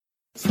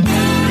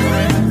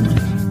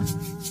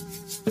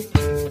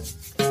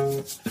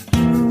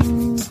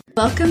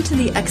Welcome to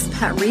the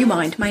Expat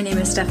Rewind. My name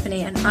is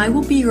Stephanie, and I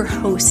will be your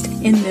host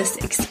in this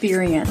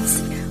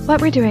experience.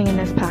 What we're doing in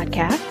this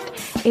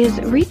podcast is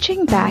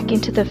reaching back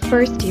into the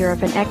first year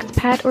of an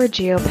expat or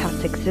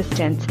geopat's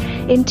existence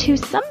into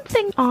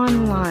something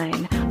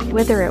online,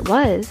 whether it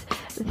was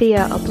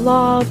via a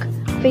blog,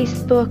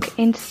 Facebook,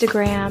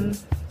 Instagram,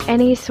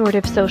 any sort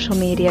of social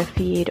media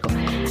feed,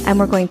 and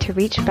we're going to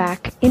reach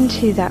back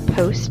into that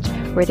post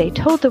where they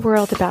told the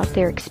world about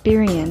their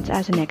experience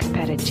as an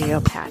expated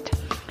geopat.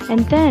 And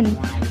then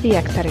the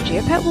expated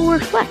geopat will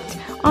reflect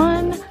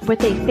on what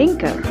they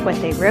think of what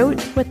they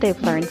wrote, what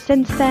they've learned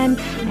since then,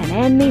 and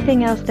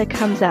anything else that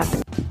comes up.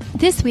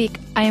 This week,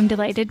 I am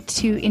delighted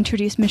to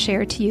introduce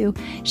Miicher to you.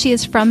 She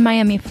is from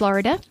Miami,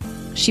 Florida.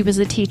 She was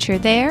a teacher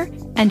there,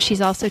 and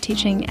she's also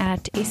teaching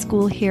at a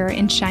school here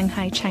in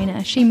Shanghai,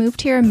 China. She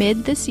moved here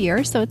mid this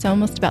year, so it's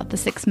almost about the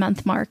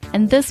 6-month mark.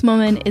 And this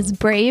woman is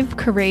brave,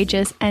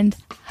 courageous, and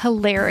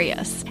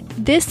hilarious.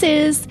 This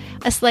is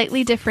a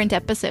slightly different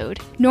episode.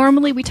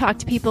 Normally, we talk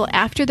to people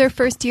after their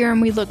first year and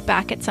we look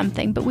back at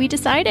something, but we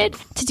decided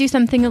to do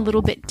something a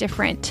little bit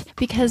different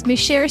because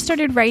Miicher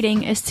started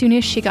writing as soon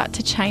as she got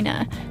to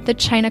China. The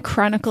China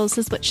Chronicles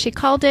is what she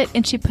called it,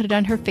 and she put it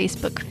on her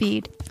Facebook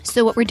feed.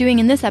 So what we're doing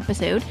in this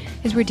episode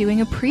is we're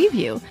doing a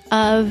preview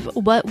of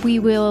what we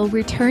will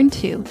return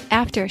to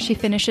after she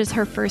finishes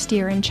her first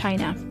year in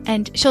China.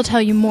 And she'll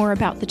tell you more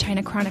about the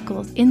China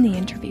Chronicles in the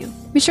interview.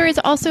 Miicher is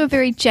also a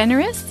very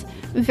generous,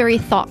 very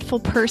thoughtful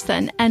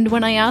person. And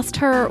when I asked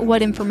her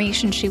what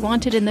information she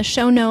wanted in the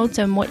show notes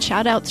and what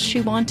shout outs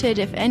she wanted,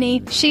 if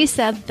any, she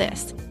said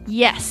this.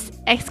 Yes!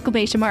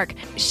 Exclamation mark.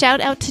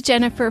 Shout out to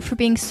Jennifer for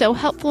being so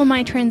helpful in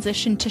my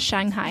transition to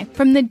Shanghai.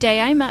 From the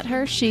day I met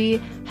her,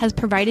 she has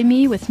provided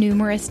me with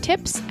numerous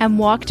tips and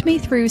walked me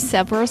through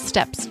several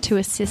steps to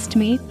assist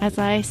me as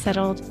I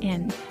settled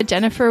in.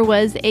 Jennifer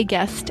was a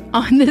guest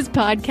on this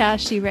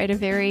podcast. She read a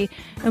very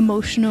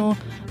emotional,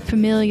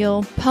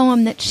 familial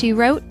poem that she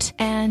wrote,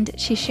 and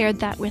she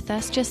shared that with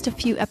us just a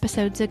few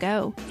episodes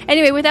ago.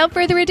 Anyway, without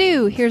further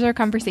ado, here's our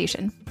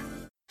conversation.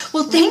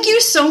 Well, thank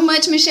you so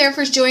much, Miicher,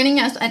 for joining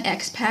us on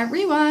Expat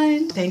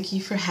Rewind. Thank you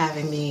for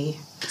having me.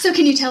 So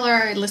can you tell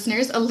our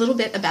listeners a little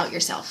bit about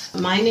yourself?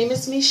 My name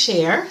is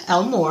Miicher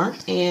Elmore,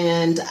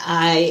 and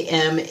I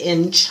am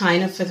in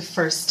China for the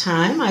first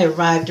time. I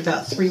arrived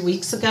about 3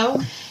 weeks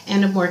ago,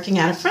 and I'm working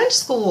at a French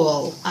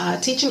school,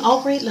 teaching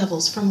all grade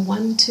levels from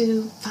 1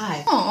 to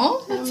 5.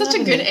 Oh, that's such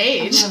a good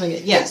age. I'm loving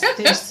it. Yes,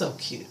 they're so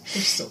cute.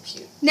 They're so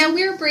cute. Now,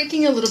 we're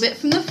breaking a little bit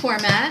from the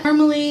format.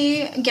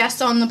 Normally,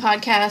 guests on the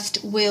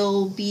podcast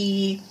will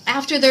be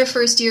after their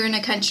first year in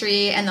a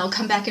country, and they'll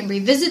come back and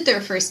revisit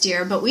their first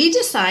year, but we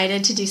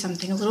decided to do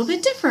something a little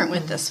bit different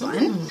with this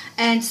one.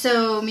 And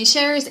so,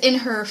 Miicher is in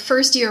her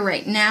first year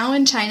right now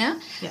in China,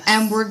 yes.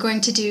 And we're going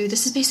to do,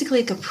 this is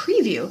basically like a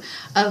preview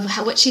of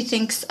what she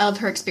thinks of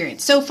her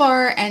experience so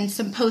far, and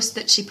some posts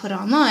that she put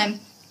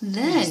online.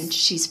 Then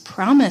she's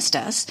promised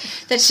us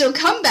that she'll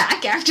come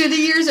back after the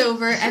year's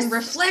over and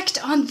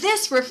reflect on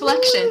this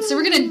reflection. Woo! So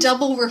we're going to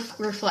double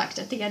reflect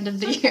at the end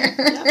of the year.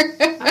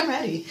 Yep, I'm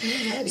ready.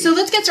 So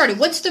let's get started.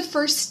 What's the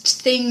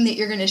first thing that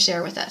you're going to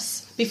share with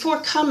us?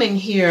 Before coming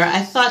here, I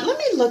thought, let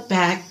me look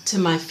back to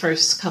my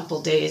first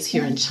couple days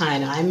here in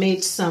China. I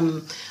made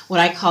some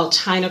what I call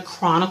China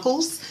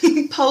Chronicles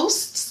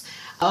posts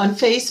on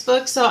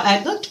Facebook. So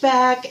I looked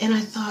back and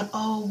I thought,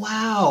 oh,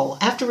 wow.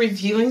 After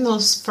reviewing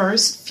those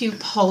first few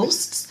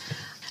posts,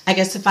 I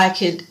guess if I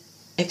could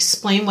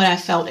explain what I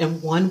felt in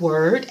one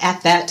word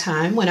at that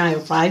time when I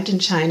arrived in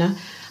China,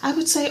 I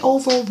would say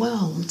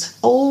overwhelmed.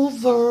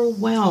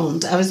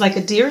 Overwhelmed. I was like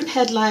a deer in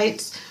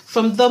headlights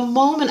from the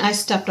moment I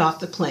stepped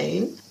off the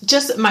plane.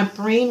 Just my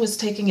brain was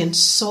taking in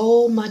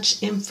so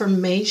much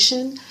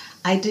information.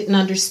 I didn't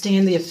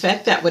understand the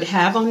effect that would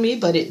have on me,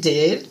 but it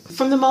did.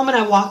 From the moment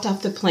I walked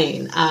off the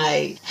plane,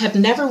 I have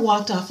never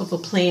walked off of a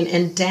plane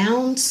and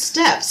down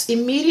steps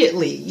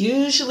immediately.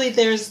 Usually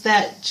there's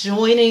that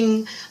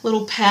joining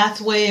little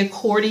pathway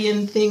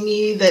accordion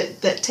thingy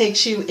that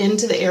takes you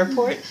into the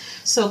airport.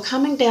 So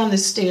coming down the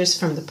stairs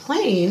from the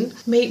plane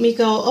made me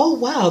go, oh,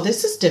 wow,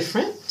 this is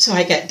different. So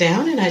I got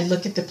down and I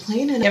look at the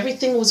plane and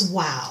everything was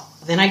wow.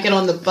 Then I get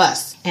on the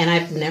bus, and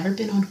I've never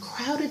been on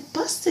crowded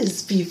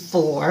buses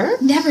before.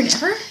 Never?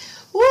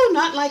 Ooh,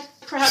 not like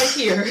crowded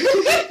here.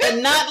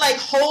 And not like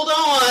hold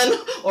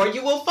on or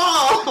you will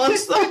fall on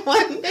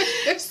someone.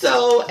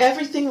 So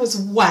everything was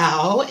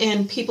wow,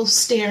 and people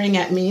staring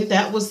at me,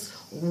 that was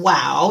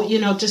wow.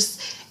 You know,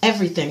 just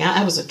everything.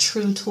 I was a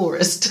true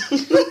tourist.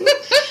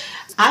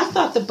 I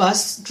thought the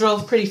bus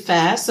drove pretty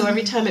fast, so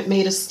every time it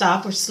made a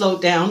stop or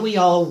slowed down, we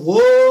all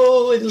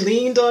whoa and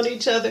leaned on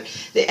each other.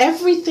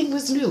 Everything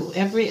was new,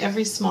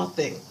 every small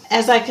thing.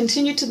 As I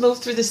continued to move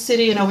through the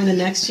city and over the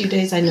next few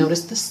days, I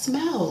noticed the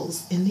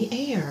smells in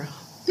the air.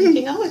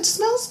 thinking, oh, it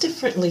smells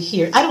differently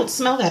here. I don't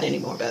smell that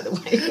anymore, by the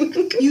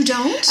way. You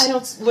don't? I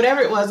don't,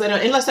 whatever it was, I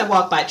don't, unless I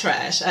walk by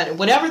trash.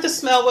 Whatever the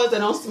smell was, I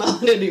don't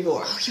smell it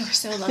anymore. Oh, you're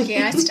so lucky.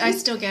 I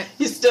still get...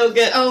 You still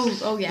get...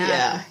 Oh, yeah.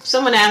 Yeah.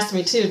 Someone asked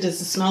me, too, does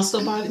the smell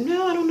still bother you?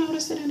 No, I don't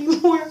notice it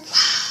anymore. Wow.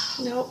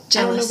 Nope. Jealous.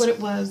 I don't know what it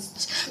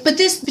was. But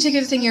this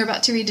particular thing you're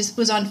about to read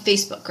was on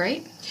Facebook,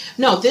 right?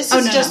 No, this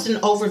is just an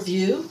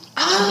overview.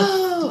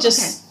 Oh,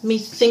 just me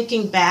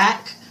thinking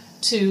back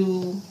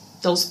to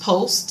those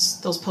posts.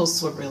 Those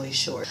posts were really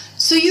short.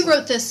 So you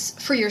wrote this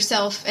for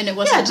yourself, and it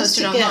wasn't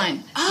posted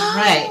online.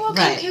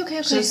 Okay.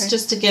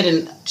 Just to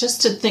get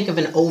just to think of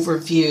an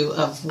overview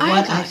of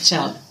what I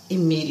felt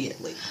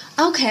immediately.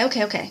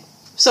 Okay.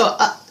 So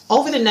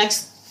over the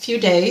next few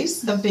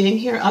days of being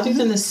here, other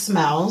than the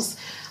smells,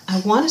 I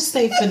want to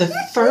say for the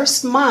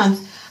first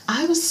month,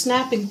 I was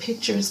snapping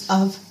pictures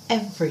of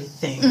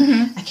everything.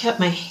 I kept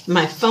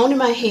my phone in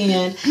my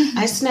hand.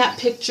 I snapped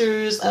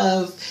pictures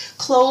of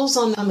clothes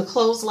on the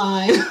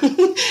clothesline.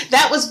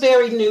 That was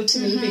very new to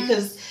me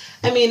because,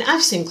 I mean,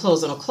 I've seen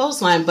clothes on a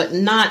clothesline, but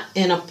not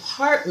in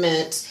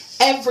apartments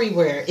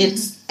everywhere.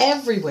 It's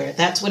everywhere.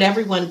 That's what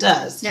everyone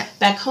does. Yeah.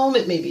 Back home,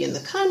 it may be in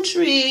the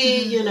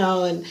country, you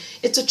know, and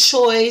it's a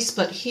choice,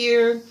 but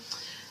here...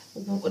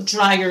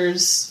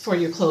 dryers for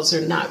your clothes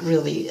are not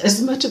really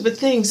as much of a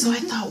thing. So I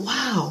thought,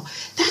 wow,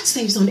 that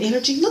saves on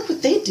energy. Look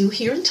what they do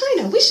here in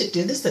China. We should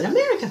do this in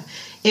America.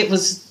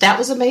 That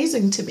was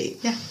amazing to me.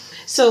 Yeah.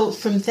 So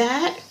from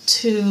that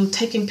to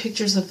taking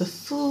pictures of the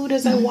food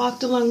as I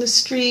walked along the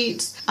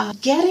streets,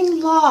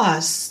 getting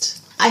lost.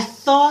 I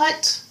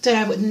thought that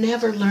I would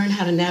never learn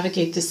how to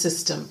navigate the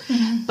system,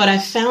 but I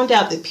found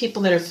out that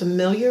people that are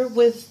familiar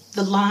with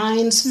the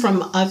lines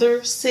from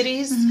other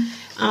cities,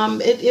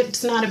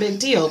 it's not a big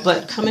deal.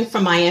 But coming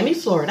from Miami,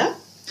 Florida,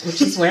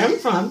 which is where I'm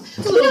from,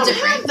 we don't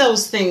have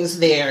those things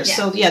there. Yeah.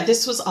 So,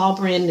 this was all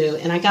brand new,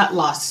 and I got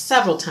lost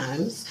several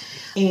times.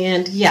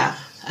 And,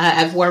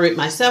 I've worried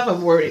myself,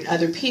 I've worried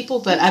other people,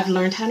 but I've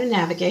learned how to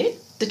navigate.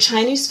 The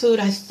Chinese food,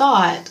 I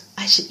thought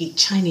I should eat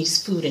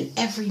Chinese food in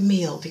every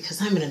meal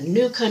because I'm in a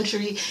new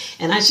country,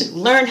 and I should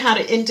learn how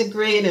to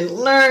integrate and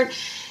learn.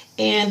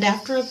 And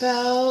after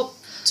about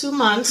 2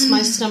 months,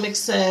 my stomach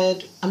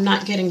said, I'm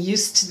not getting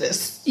used to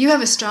this. You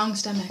have a strong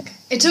stomach.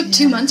 It took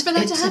 2 months for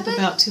that to happen? It took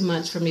about 2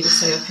 months for me to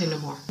say, okay, no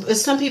more.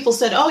 Some people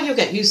said, oh, you'll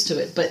get used to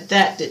it, but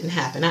that didn't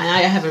happen.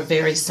 I have a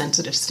very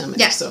sensitive stomach.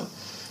 Yeah. So,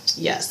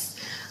 yes.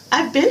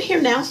 I've been here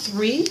now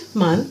 3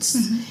 months,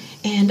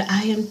 and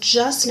I am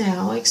just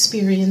now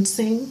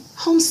experiencing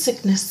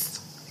homesickness.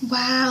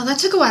 Wow, that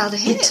took a while to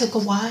hit. It took a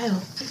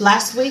while.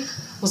 Last week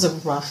was a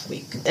rough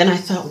week. And I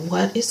thought,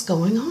 what is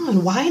going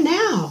on? Why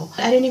now?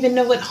 I didn't even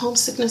know what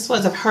homesickness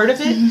was. I've heard of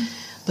it,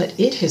 but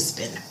it has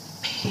been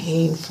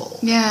painful.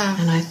 Yeah.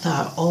 And I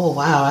thought, oh,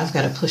 wow, I've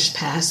got to push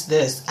past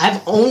this.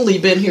 I've only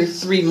been here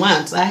 3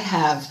 months. I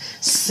have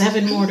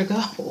 7 more to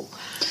go.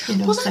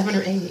 7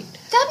 or 8.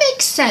 That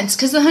makes sense,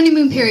 because the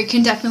honeymoon period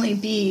can definitely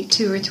be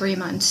 2 or 3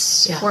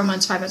 months, 4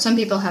 months, 5 months. Some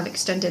people have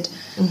extended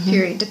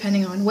period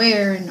depending on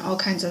where and all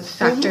kinds of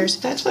factors.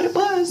 That's what it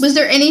was. Was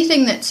there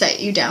anything that set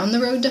you down the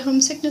road to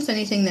homesickness?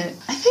 Anything that...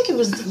 I think it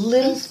was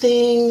little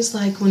things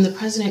like when the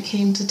president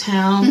came to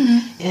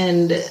town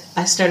and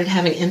I started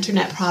having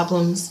internet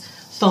problems,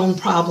 phone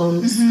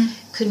problems,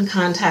 couldn't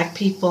contact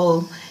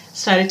people,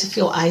 started to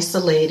feel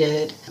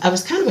isolated. I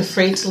was kind of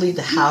afraid to leave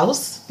the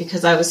house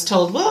because I was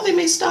told, well, they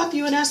may stop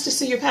you and ask to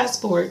see your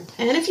passport.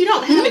 And if you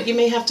don't have it, you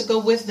may have to go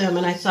with them.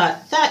 And I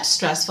thought, that's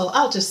stressful.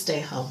 I'll just stay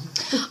home.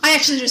 I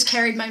actually just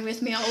carried mine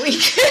with me all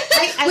week,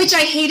 which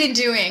I hated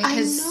doing. I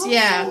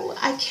know.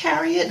 I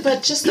carry it,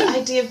 but just the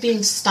idea of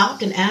being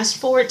stopped and asked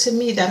for it, to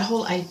me, that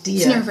whole idea.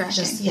 It's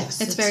nerve-wracking.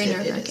 It's very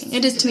nerve-wracking.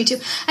 It is to me, too.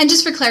 And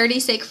just for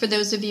clarity's sake, for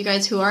those of you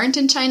guys who aren't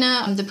in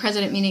China, the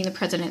president, meaning the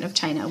president of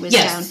China, was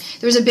down.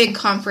 There was a big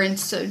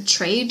conference,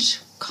 trade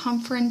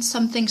conference,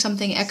 something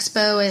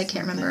expo, I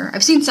can't remember.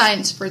 I've seen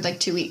signs for like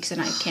 2 weeks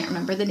and I can't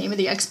remember the name of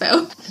the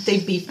expo. They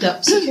beefed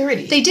up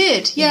security. They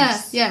did,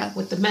 yeah.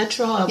 With the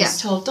metro, I was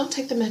told, don't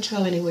take the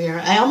metro anywhere.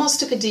 I almost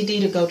took a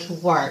DD to go to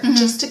work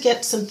just to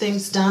get some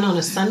things done on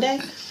a Sunday.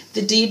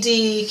 The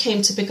DD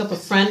came to pick up a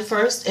friend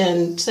first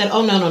and said,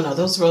 oh, no,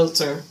 those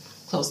roads are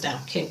closed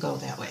down. Can't go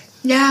that way.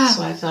 Yeah.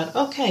 So I thought,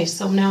 okay,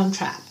 so now I'm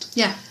trapped.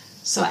 Yeah.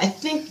 So I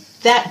think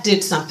that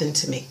did something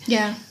to me.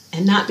 Yeah.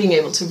 And not being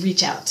able to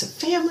reach out to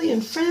family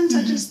and friends,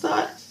 I just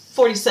thought,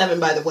 47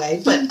 by the way,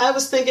 but I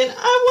was thinking, I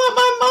want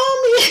my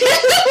mommy.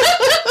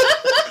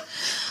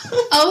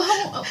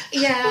 Oh,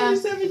 yeah.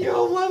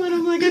 47-year-old woman,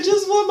 I'm like, I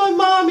just want my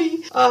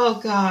mommy. Oh,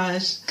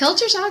 gosh.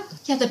 Culture shock?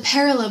 Yeah, the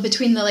parallel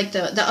between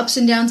the ups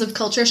and downs of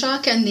culture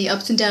shock and the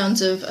ups and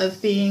downs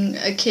of being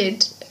a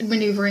kid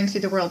maneuvering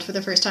through the world for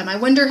the first time. I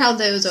wonder how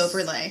those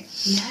overlay.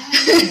 Yeah.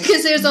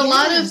 Because there's a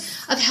lot of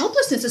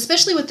helplessness,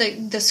 especially with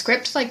the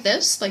script like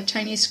this, like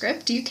Chinese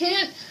script. You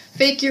can't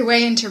fake your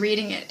way into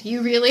reading it.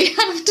 You really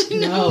have to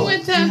know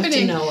what's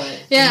happening. You have to know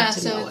it. Yeah,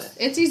 so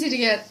it's easy to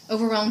get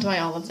overwhelmed by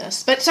all of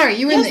this. But sorry,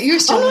 you're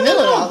still in the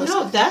middle of all this.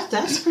 No,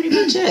 that's pretty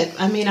much it.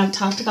 I mean, I've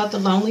talked about the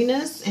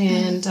loneliness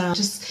and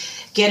just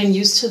getting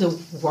used to the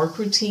work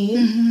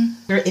routine.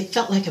 It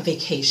felt like a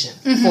vacation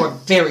for a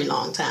very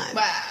long time.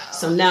 Wow.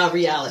 So now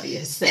reality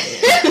is set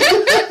in.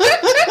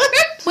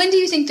 When do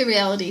you think the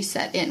reality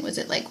set in? Was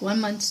it like 1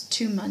 month,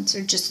 2 months,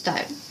 or just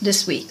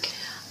this week?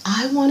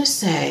 I want to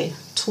say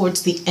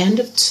towards the end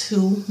of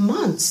 2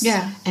 months.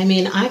 Yeah. I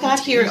mean, I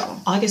got here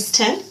beautiful. August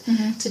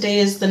 10th. Today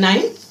is the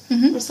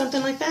 9th or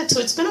something like that. So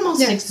it's been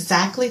almost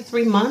exactly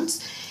 3 months.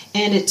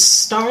 And it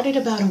started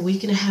about a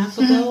week and a half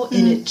ago.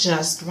 And it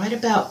just, right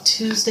about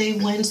Tuesday,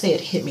 Wednesday,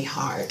 it hit me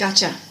hard.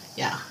 Gotcha.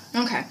 Yeah.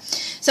 Okay.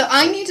 So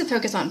I need to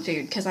focus on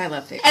food because I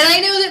love food. And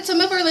I know that some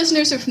of our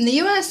listeners are from the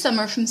U.S., some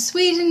are from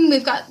Sweden.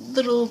 We've got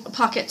little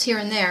pockets here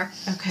and there.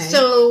 Okay.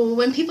 So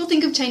when people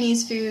think of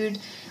Chinese food,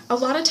 a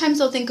lot of times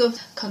they'll think of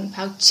kung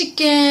pao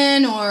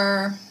chicken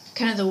or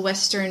kind of the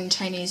Western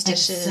Chinese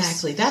dishes.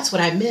 Exactly. That's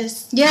what I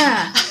miss.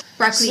 Yeah.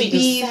 Broccoli Sweet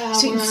beef, and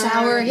sweet and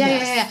sour. Yeah,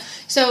 yes. yeah.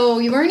 So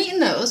you weren't eating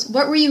those.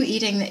 What were you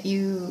eating that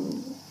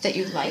you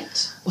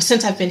liked? Well,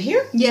 since I've been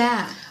here?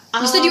 Yeah.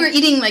 You said you were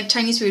eating like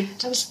Chinese food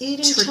I was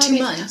eating for Chinese,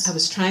 2 months. I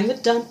was trying the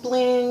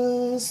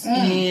dumplings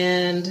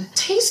and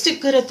tasted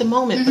good at the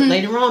moment, but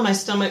later on my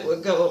stomach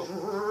would go,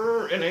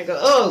 and I go,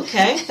 oh,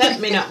 okay,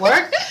 that may not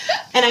work.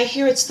 And I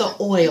hear it's the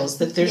oils,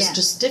 that there's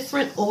just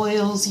different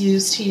oils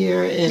used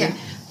here, and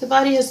the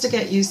body has to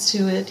get used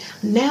to it.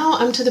 Now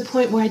I'm to the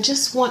point where I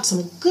just want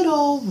some good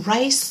old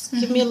rice.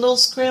 Give me a little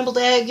scrambled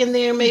egg in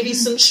there, maybe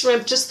some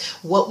shrimp, just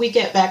what we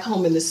get back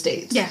home in the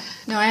States. Yeah.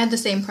 No, I had the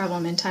same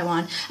problem in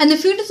Taiwan. And the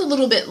food is a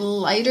little bit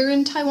lighter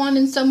in Taiwan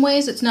in some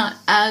ways. It's not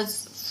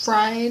as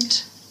fried,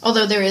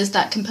 although there is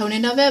that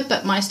component of it,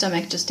 but my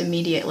stomach just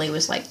immediately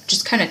was like,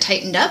 just kind of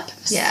tightened up.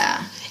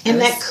 Yeah.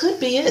 And that could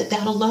be it,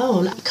 that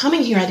alone.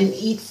 Coming here, I didn't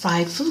eat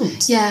fried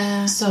foods.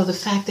 Yeah. So the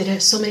fact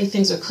that so many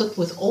things are cooked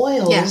with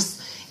oils,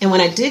 and when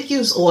I did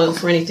use oil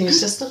for anything, it's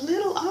just a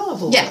little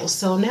olive oil. Yeah.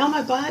 So now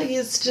my body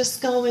is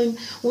just going,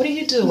 what are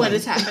you doing? What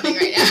is happening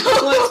right now?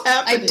 What's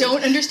happening? I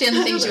don't understand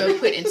the things you have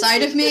put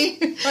inside of me.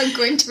 I'm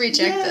going to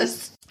reject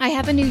this. I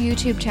have a new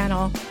YouTube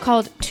channel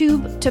called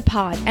Tube to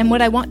Pod, and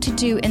what I want to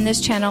do in this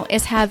channel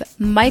is have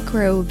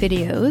micro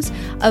videos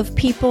of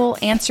people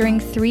answering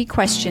 3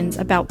 questions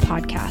about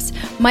podcasts.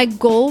 My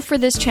goal for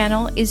this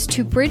channel is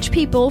to bridge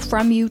people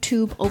from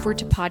YouTube over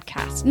to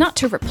podcasts, not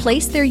to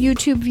replace their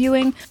YouTube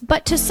viewing,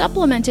 but to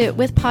supplement it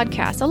with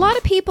podcasts. A lot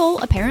of people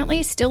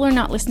apparently still are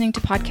not listening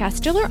to podcasts,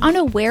 still are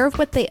unaware of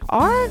what they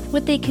are,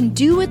 what they can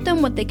do with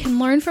them, what they can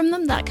learn from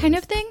them, that kind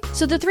of thing.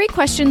 So the 3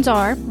 questions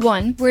are,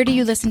 1, where do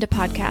you listen to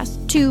podcasts?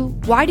 2,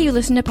 why do you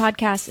listen to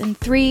podcasts? And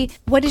 3,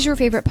 what is your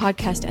favorite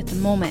podcast at the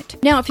moment?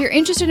 Now, if you're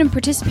interested in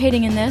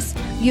participating in this,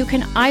 you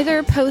can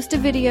either post a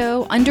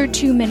video under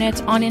 2 minutes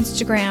on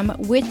Instagram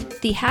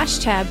with the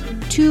hashtag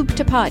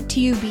TubeTopod,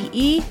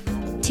 TubeTopod,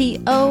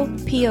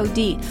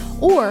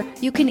 or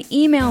you can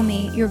email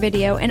me your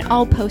video and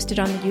I'll post it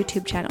on the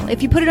YouTube channel.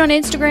 If you put it on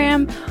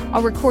Instagram,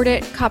 I'll record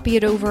it, copy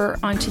it over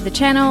onto the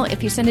channel.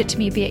 If you send it to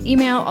me via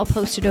email, I'll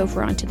post it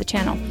over onto the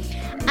channel.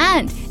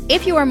 And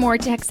if you are more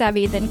tech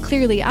savvy than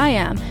clearly I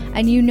am,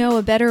 and you know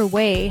a better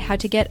way how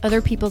to get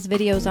other people's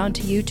videos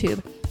onto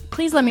YouTube,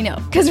 please let me know,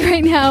 because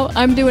right now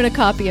I'm doing a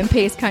copy and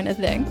paste kind of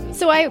thing.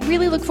 So I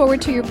really look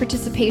forward to your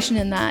participation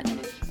in that.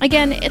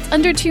 Again, it's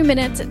under 2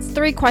 minutes, it's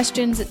 3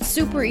 questions, it's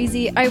super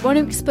easy. I want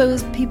to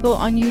expose people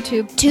on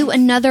YouTube to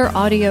another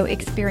audio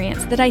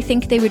experience that I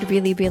think they would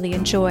really, really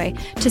enjoy,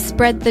 to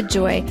spread the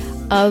joy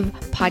of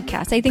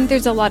podcasts. I think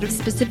there's a lot of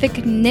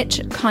specific niche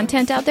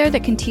content out there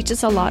that can teach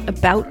us a lot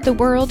about the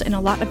world and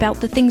a lot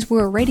about the things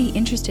we're already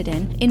interested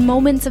in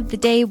moments of the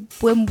day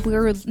when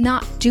we're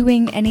not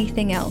doing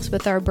anything else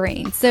with our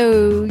brain.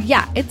 So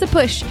yeah, it's a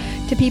push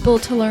to people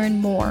to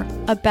learn more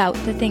about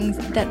the things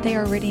that they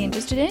are already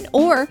interested in,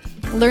 or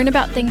learn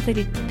about things that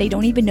they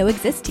don't even know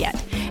exist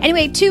yet.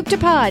 Anyway, Tube to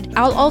Pod.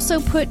 I'll also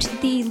put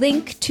the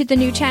link to the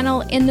new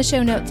channel in the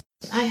show notes.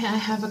 I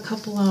have a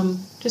couple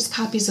just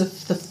copies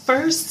of the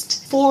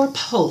first 4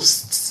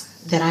 posts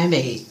that I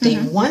made, day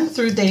 1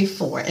 through day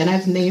 4, and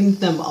I've named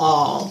them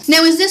all.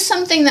 Now, is this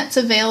something that's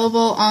available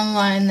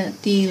online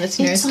that the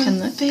listeners can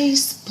look?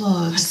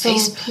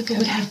 Facebook. People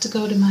would have to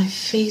go to my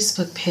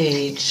Facebook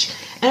page.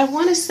 And I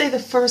want to say the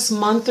first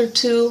month or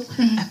 2,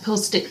 I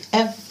posted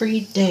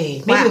every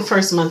day, maybe the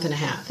first month and a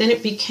half. Then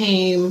it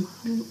became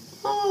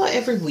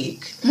every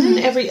week, and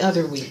every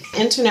other week.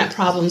 Internet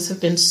problems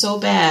have been so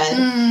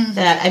bad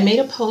that I made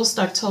a post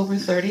October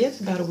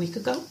 30th, about a week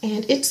ago,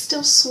 and it's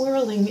still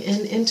swirling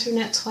in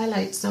internet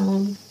twilight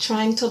zone,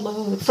 trying to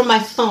load. From my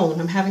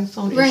phone, I'm having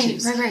phone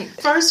issues. Right.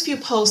 First few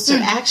posts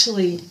are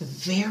actually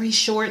very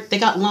short. They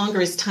got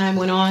longer as time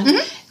went on.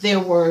 There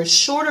were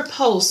shorter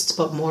posts,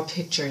 but more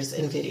pictures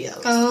and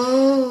videos.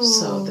 Oh.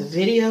 So the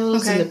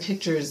videos and the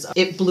pictures,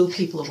 it blew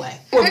people away.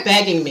 They were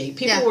begging me.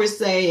 People were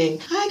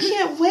saying, I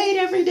can't wait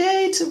every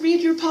day to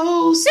read your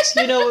post.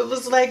 You know, it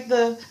was like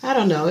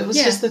it was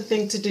just the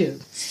thing to do.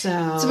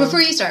 So before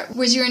you start,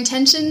 was your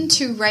intention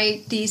to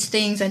write these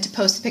things and to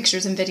post the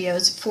pictures and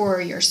videos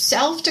for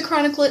yourself to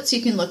chronicle it so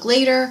you can look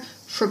later,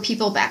 for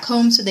people back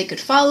home so they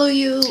could follow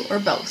you, or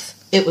both?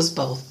 It was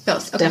both.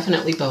 Both. Okay.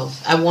 Definitely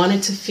both. I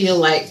wanted to feel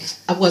like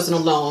I wasn't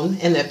alone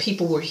and that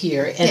people were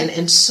here.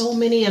 And so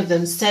many of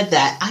them said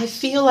that. I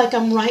feel like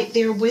I'm right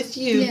there with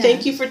you. Yeah.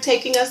 Thank you for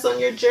taking us on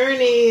your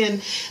journey.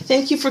 And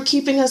thank you for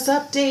keeping us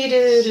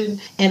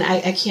updated. And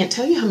I can't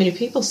tell you how many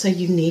people say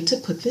you need to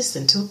put this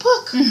into a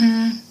book.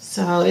 Mm-hmm.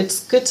 So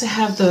it's good to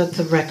have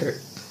the record.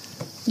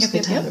 It's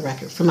good to have the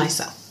record for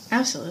myself.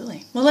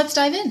 Absolutely. Well, let's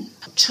dive in.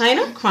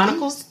 China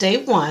Chronicles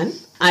Day 1.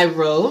 I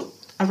wrote,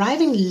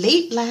 arriving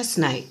late last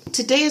night.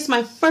 Today is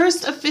my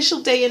first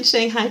official day in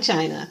Shanghai,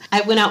 China.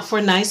 I went out for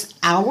a nice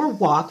hour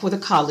walk with a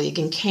colleague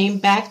and came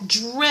back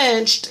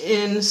drenched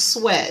in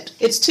sweat.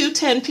 It's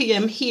 2:10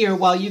 p.m. here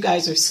while you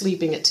guys are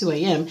sleeping at 2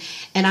 a.m.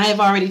 and I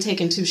have already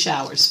taken 2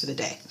 showers for the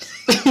day.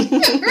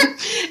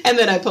 And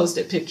then I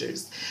posted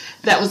pictures.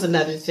 That was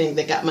another thing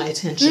that got my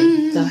attention.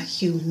 Mm-hmm. The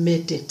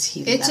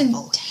humidity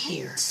level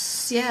here.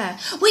 Yeah.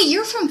 Wait,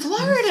 you're from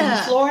Florida. I'm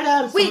from Florida.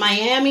 I'm from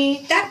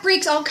Miami. That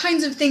breaks all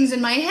kinds of things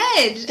in my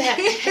head.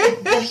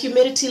 The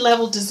humidity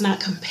level does not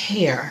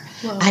compare.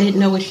 Whoa. I didn't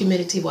know what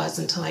humidity was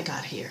until I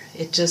got here.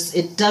 It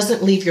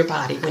doesn't leave your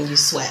body when you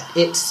sweat.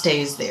 It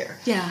stays there.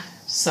 Yeah.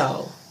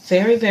 So,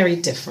 very, very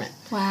different.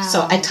 Wow.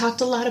 So, I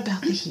talked a lot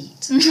about the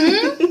heat.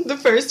 Mm-hmm. The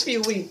first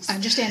few weeks.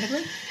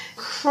 Understandably.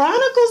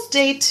 Chronicles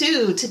Day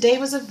 2. Today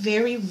was a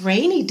very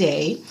rainy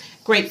day.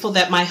 Grateful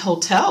that my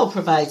hotel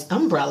provides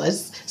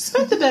umbrellas.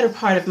 Spent the better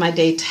part of my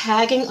day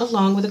tagging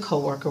along with a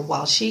coworker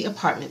while she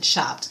apartment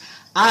shopped.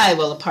 I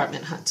will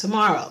apartment hunt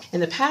tomorrow.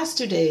 In the past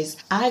 2 days,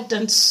 I've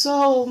done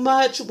so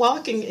much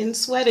walking and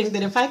sweating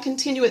that if I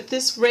continue at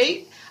this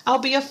rate, I'll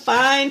be a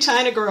fine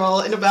China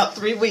girl in about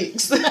 3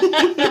 weeks.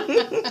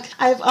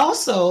 I've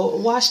also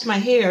washed my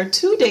hair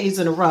 2 days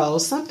in a row,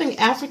 something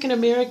African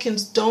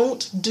Americans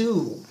don't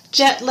do.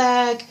 Jet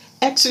lag,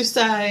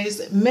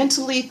 exercise,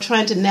 mentally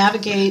trying to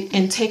navigate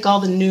and take all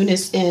the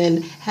newness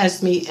in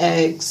has me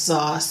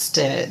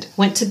exhausted.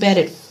 Went to bed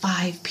at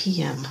 5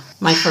 p.m.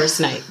 my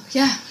first night.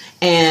 Yeah.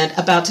 And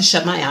about to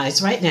shut my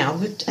eyes right now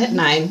at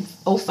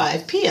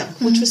 9:05 p.m.,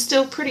 which was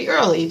still pretty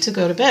early to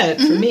go to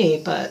bed for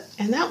me.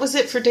 And that was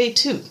it for day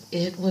 2.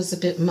 It was a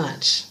bit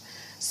much.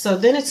 So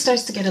then it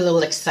starts to get a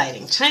little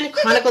exciting. China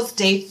Chronicles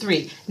Day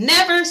 3.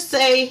 Never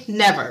say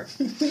never.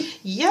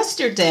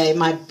 Yesterday,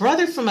 my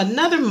brother from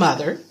another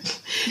mother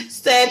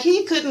said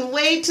he couldn't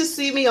wait to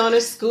see me on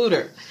a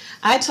scooter.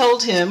 I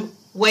told him,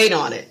 wait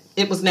on it.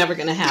 It was never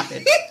going to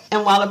happen.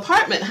 And while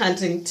apartment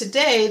hunting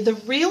today, the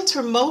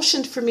realtor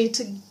motioned for me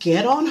to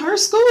get on her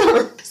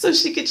scooter so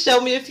she could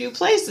show me a few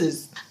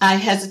places. I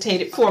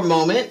hesitated for a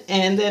moment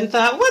and then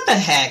thought, what the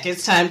heck,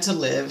 it's time to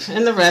live,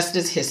 and the rest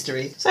is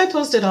history. So I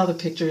posted all the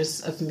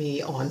pictures of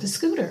me on the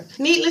scooter.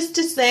 Needless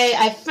to say,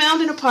 I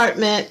found an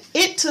apartment.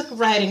 It took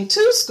riding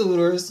 2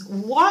 scooters,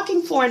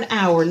 walking for an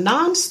hour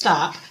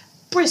nonstop,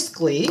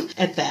 briskly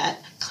at that,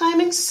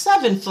 climbing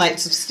 7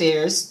 flights of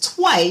stairs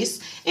twice,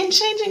 and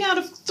changing out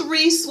of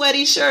 3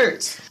 sweaty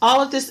shirts. All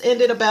of this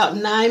ended about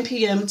 9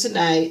 p.m.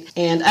 tonight,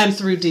 and I'm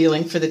through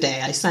dealing for the day.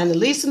 I signed the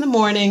lease in the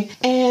morning,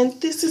 and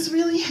this is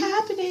really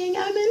happening.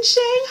 I'm in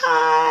Shanghai.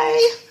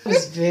 I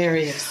was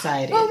very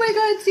excited. Oh my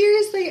God,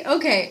 seriously.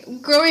 Okay,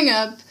 growing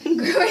up on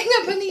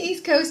the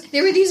East Coast,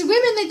 there were these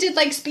women that did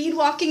like speed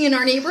walking in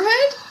our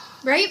neighborhood.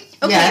 Right?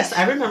 Okay. Yes,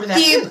 I remember that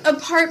too. The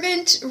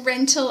apartment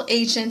rental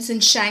agents in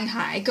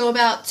Shanghai go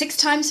about 6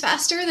 times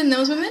faster than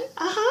those women.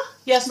 Uh-huh.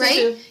 Yes, right?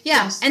 They do.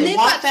 Yeah. Yes. And they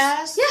walk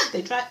fast. Yeah.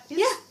 They drive. Yes.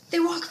 Yeah. They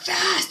walk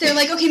fast. They're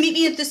like, okay, meet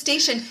me at the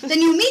station.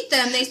 Then you meet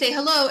them, they say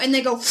hello, and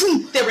they go,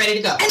 phoom. They're ready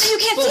to go. And then you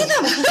can't see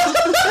them.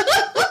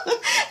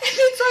 And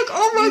it's like,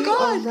 oh my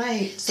God. You are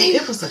right. So they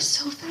it was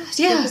so fast.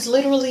 Yeah. It was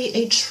literally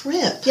a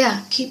trip.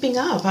 Yeah. Keeping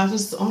up. I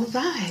was on a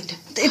ride.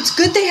 It's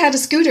good they had a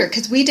scooter,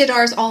 because we did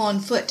ours all on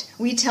foot.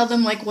 We'd tell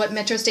them, like, what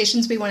metro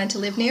stations we wanted to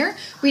live near.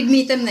 We'd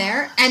meet them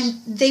there,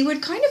 and they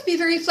would kind of be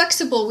very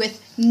flexible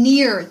with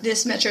near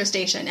this metro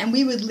station. And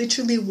we would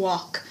literally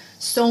walk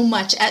so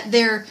much at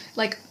their,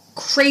 like,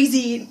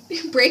 crazy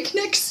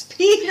breakneck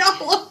speed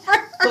all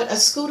over. But a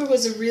scooter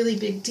was a really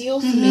big deal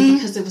for me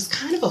because it was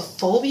kind of a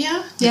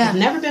phobia. Yeah. I've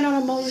never been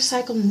on a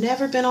motorcycle,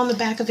 never been on the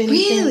back of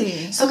anything.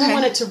 Really? Someone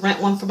wanted to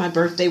rent one for my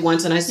birthday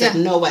once, and I said,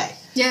 no way.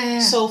 Yeah.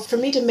 So for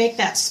me to make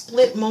that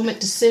split moment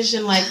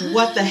decision, like,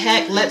 what the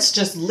heck, let's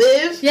just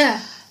live. Yeah.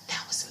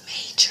 That was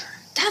major.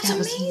 That's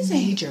amazing. Was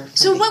major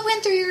so me. What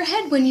went through your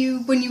head when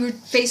you were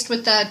faced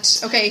with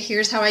that, okay,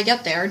 here's how I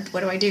get there,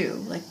 what do I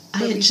do? Like,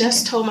 I had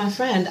just told my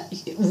friend,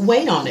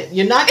 wait on it.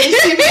 You're not going to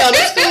see me on the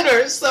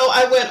scooter. So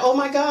I went, oh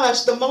my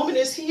gosh, the moment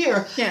is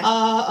here.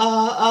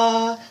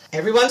 Yeah.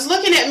 Everyone's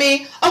looking at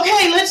me.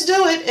 Okay, let's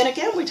do it. And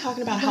again, we're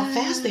talking about how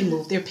fast they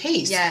move, their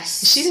pace.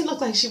 Yes. She didn't look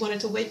like she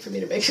wanted to wait for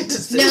me to make a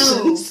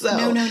decision.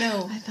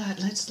 No. I thought,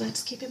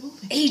 let's keep it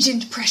moving.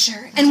 Agent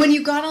pressure. And when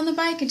you got on the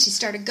bike and she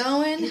started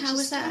going, how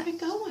was that? Started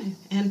going.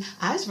 And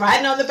I was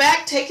riding on the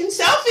back taking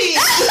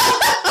selfies.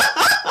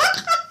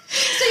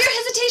 So your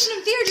hesitation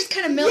and fear just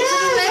kind of melted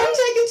away? I'm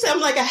taking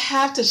I'm like, I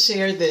have to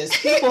share this.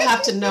 People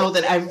have to know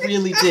that I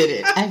really did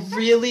it. I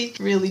really,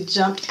 really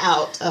jumped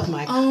out of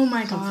my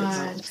comfort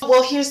zone.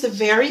 Well, here's the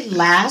very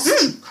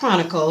last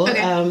chronicle.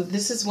 Okay.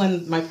 This is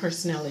when my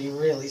personality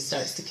really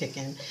starts to kick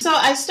in. So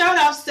I start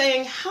off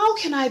saying, how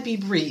can I be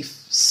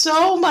brief?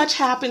 So much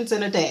happens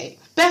in a day.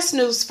 Best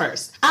news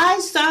first. I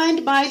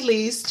signed my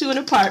lease to an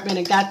apartment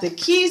and got the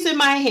keys in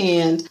my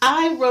hand.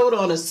 I rode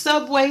on a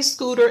subway,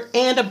 scooter,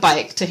 and a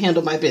bike to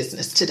handle my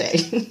business today.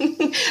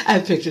 I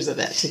have pictures of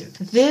that too.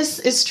 This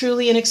is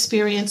truly an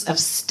experience of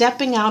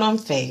stepping out on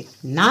faith,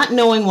 not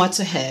knowing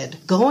what's ahead,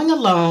 going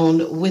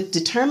alone with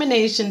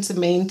determination to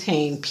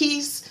maintain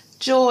peace,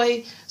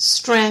 joy,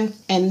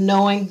 strength, and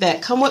knowing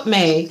that come what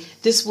may,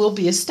 this will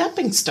be a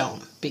stepping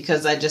stone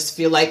because I just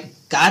feel like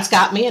God's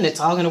got me and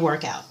it's all going to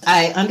work out.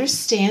 I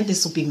understand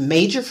this will be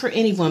major for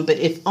anyone, but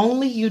if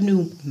only you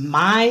knew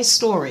my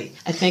story,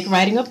 I think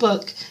writing a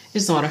book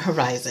is on a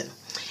horizon.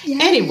 Yay.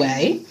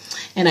 Anyway,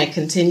 and I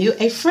continue,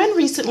 a friend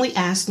recently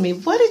asked me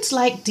what it's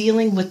like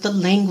dealing with the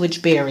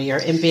language barrier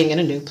and being in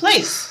a new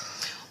place.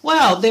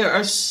 Well, there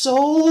are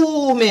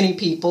so many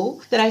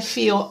people that I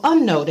feel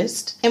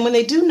unnoticed, and when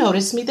they do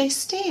notice me, they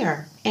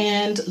stare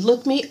and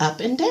look me up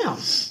and down.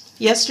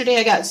 Yesterday,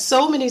 I got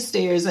so many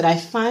stares that I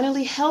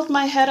finally held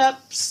my head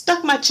up,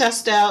 stuck my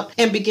chest out,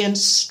 and began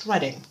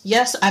strutting.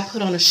 Yes, I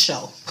put on a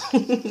show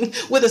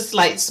with a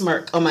slight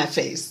smirk on my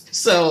face.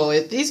 So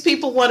if these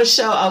people want a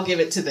show, I'll give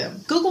it to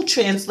them. Google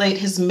Translate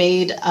has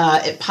made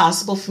it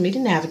possible for me to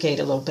navigate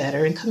a little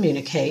better and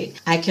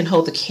communicate. I can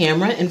hold the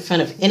camera in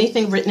front of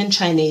anything written in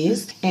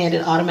Chinese, and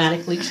it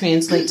automatically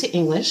translates to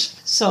English.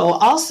 So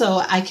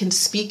also, I can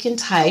speak and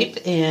type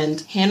and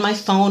hand my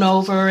phone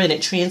over, and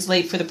it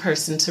translates for the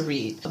person to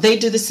read. They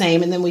do the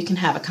same, and then we can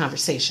have a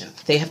conversation.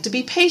 They have to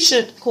be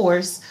patient, of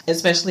course,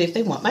 especially if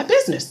they want my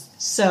business.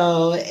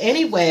 So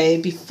anyway,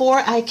 before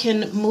I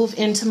can move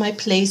into my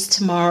place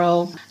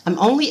tomorrow, I'm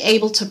only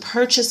able to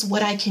purchase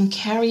what I can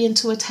carry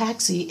into a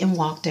taxi and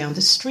walk down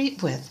the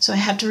street with. So I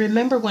have to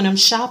remember when I'm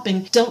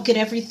shopping, don't get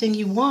everything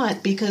you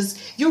want because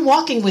you're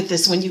walking with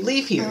this when you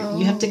leave here. Oh.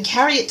 You have to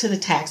carry it to the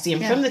taxi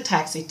and from the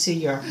taxi to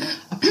your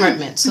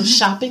apartment. So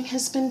shopping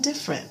has been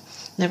different.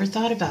 Never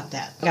thought about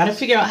that. Got to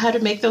figure out how to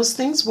make those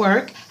things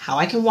work, how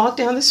I can walk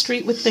down the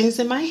street with things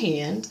in my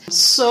hand.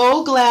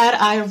 So glad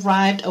I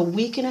arrived a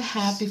week and a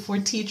half before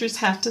teachers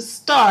have to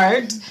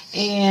start,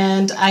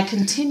 and I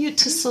continued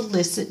to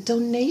solicit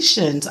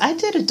donations. I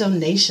did a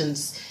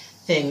donations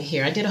thing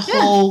here. I did a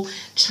whole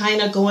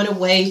China going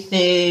away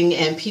thing,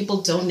 and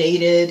people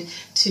donated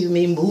to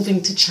me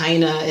moving to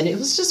China, and it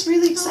was just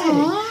really exciting.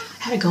 Aww.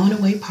 Had a going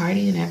away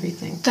party and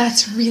everything.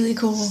 That's really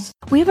cool.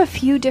 We have a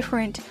few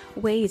different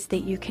ways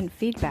that you can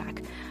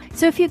feedback.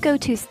 So if you go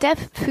to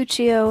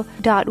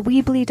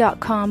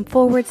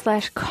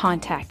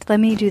stephfuccio.weebly.com/contact, let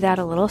me do that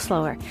a little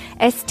slower.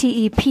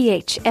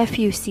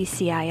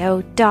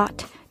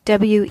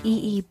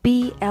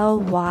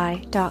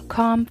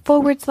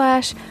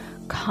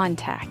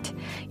 stephfuccio.weebly.com/contact.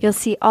 You'll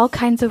see all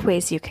kinds of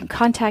ways you can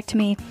contact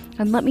me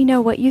and let me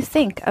know what you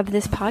think of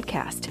this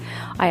podcast.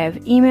 I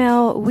have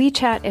email,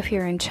 WeChat if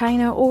you're in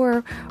China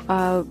or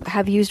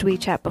have used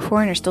WeChat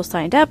before and are still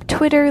signed up,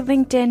 Twitter,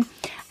 LinkedIn,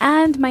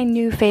 and my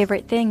new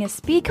favorite thing is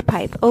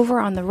SpeakPipe. Over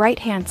on the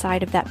right-hand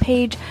side of that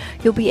page,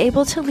 you'll be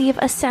able to leave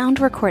a sound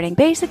recording,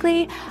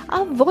 basically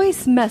a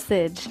voice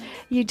message.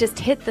 You just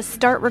hit the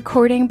start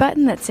recording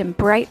button that's in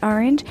bright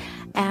orange,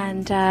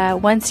 and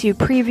once you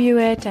preview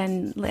it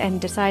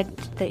and decide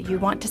that you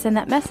want to send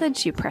that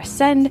message, you press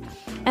send,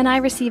 and I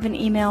receive an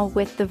email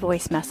with the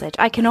voice message.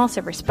 I can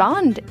also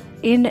respond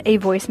in a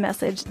voice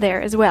message there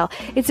as well.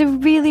 It's a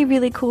really,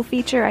 really cool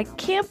feature. I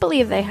can't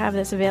believe they have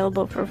this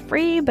available for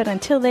free, but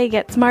until they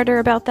get smarter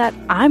about that,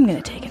 I'm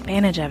going to take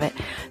advantage of it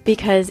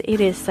because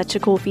it is such a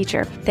cool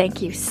feature.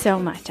 Thank you so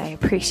much. I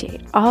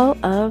appreciate all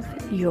of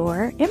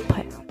your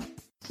input.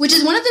 Which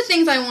is one of the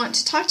things I want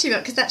to talk to you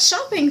about, because that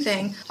shopping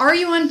thing, are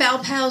you on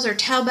Baopals or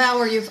Taobao,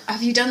 or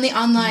have you done the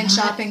online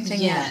shopping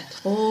thing yet?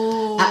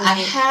 Oh. I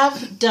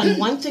have done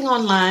one thing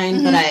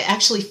online, but I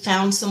actually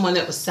found someone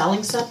that was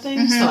selling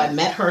something, so I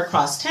met her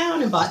across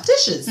town and bought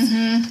dishes.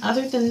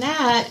 Other than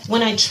that,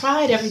 when I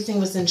tried, everything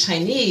was in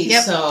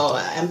Chinese, so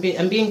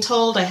I'm being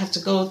told I have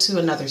to go to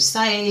another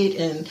site,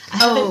 and I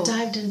haven't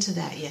dived into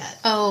that yet.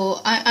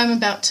 I'm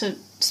about to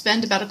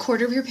spend about a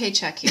quarter of your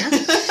paycheck here.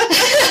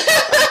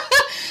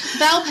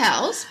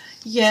 Baopals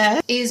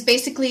is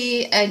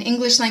basically an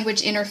English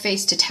language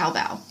interface to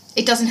Taobao.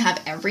 It doesn't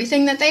have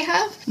everything that they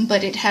have,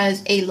 but it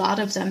has a lot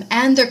of them.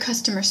 And their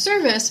customer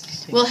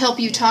service will help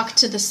you talk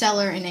to the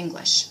seller in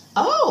English.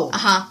 Oh,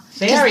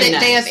 very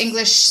nice. They have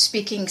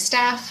English-speaking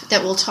staff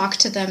that will talk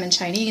to them in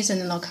Chinese,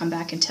 and then they'll come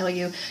back and tell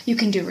you. You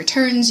can do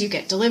returns, you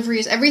get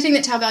deliveries, everything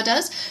that Taobao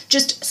does,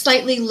 just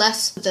slightly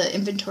less the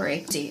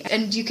inventory.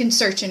 And you can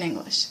search in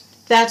English.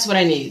 That's what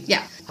I need.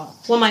 Yeah.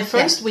 Well, my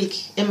first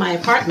week in my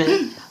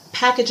apartment,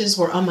 packages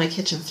were on my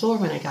kitchen floor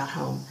when I got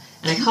home.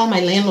 And I called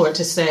my landlord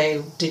to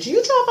say, did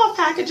you drop off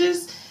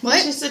packages? What?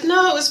 And she said,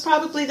 no, it was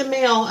probably the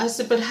mail. I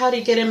said, but how do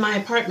you get in my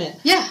apartment?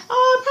 Yeah.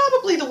 Oh,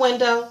 probably the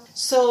window.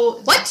 So...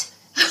 What?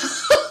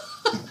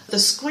 the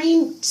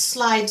screen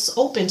slides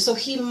open, so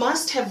he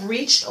must have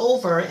reached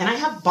over, and I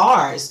have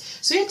bars,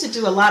 so you have to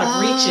do a lot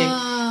of reaching,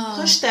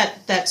 push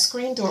that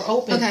screen door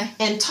open,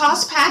 and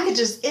toss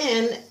packages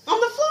in on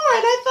the floor,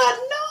 and I thought,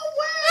 no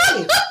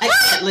way! I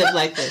can't live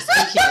like this.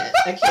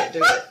 I can't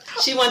do it.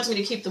 She wants me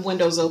to keep the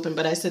windows open,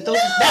 but I said,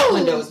 that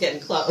window is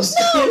getting closed.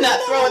 You're not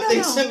throwing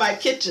things in my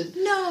kitchen.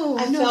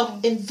 I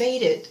felt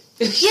invaded.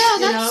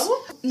 Yeah,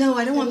 no,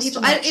 I don't want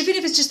people. Even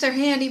if it's just their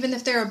hand, even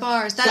if there are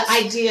bars, that's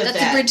the idea that's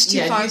a bridge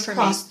too far for me.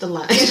 Crossed the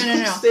line.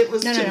 No. It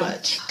was too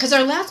much. Because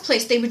our last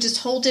place, they would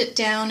just hold it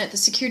down at the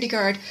security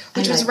guard,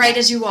 which was right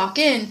as you walk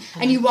in,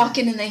 and you walk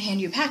in and they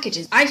hand you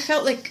packages. I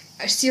felt like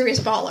a serious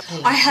baller.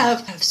 I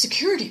have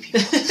security people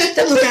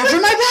that look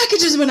after my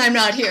packages when I'm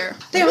not here.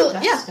 They were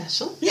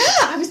special. Yeah,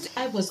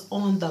 I was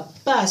on the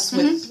bus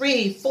with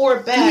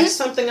 3-4 bags,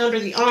 something under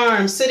the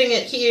arm, sitting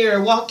it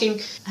here, walking,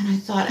 and I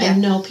thought, I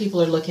know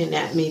people are looking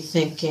at me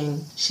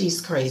thinking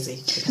she's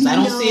crazy because I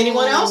don't see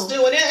anyone else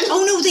doing it.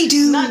 Oh no, they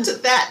do. Not to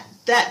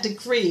that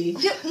degree.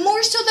 Yeah,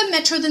 more so the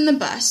metro than the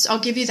bus, I'll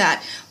give you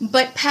that.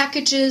 But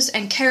packages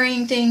and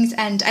carrying things,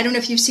 and I don't know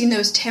if you've seen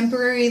those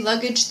temporary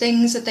luggage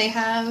things that they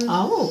have.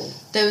 Oh.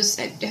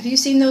 Have you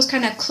seen those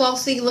kind of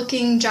clothy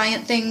looking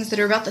giant things that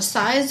are about the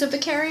size of a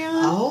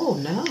carry-on? Oh,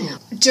 no.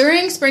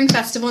 During Spring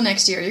Festival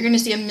next year, you're going to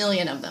see 1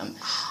 million of them.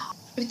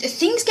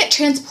 Things get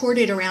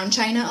transported around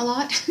China a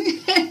lot.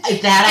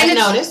 That I've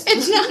noticed.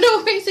 It's not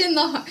always in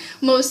the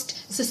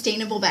most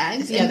sustainable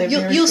bags. Yeah, they're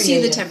very you'll creative.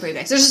 See the temporary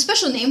bags. There's a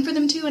special name for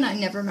them too, and I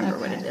never remember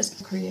what it is.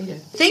 Creative.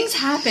 Things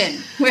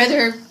happen,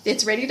 whether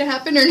it's ready to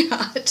happen or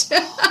not.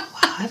 Wow,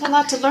 I have a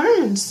lot to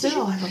learn.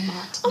 Still, I have a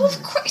lot to learn.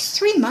 Of course,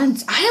 3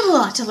 months. I have a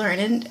lot to learn,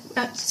 and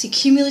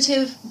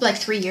cumulative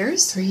 3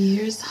 years. 3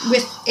 years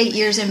with 8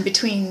 years in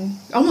between,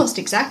 almost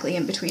exactly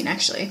in between,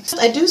 actually.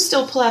 I do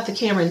still pull out the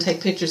camera and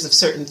take pictures of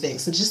certain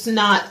things, and just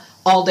not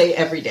all day,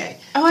 every day.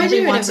 Oh, I do.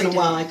 Every once in a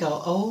while, I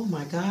go, "Oh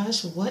my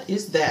gosh, what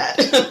is that?"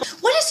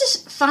 What is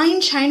this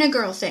fine China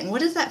girl thing?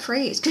 What is that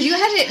phrase? Because you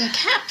had it in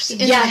caps.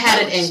 I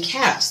had it in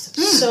caps.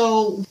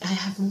 So I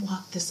haven't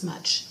walked this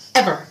much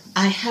ever.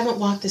 I haven't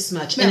walked this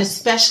much, and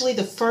especially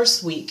the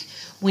first week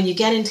when you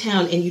get in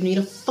town and you need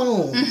a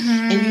phone,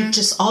 and you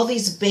just all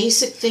these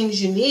basic things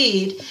you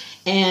need.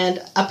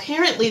 And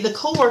apparently, the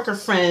coworker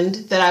friend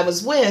that I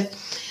was with,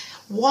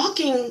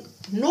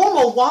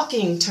 normal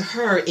walking to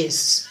her is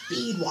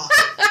speed walking.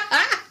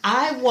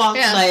 I walk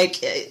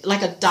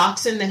like a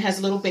dachshund that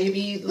has little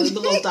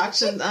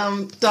dachshund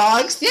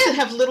dogs that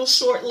have little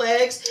short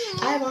legs.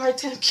 I have a hard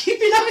time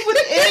keeping up with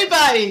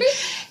anybody.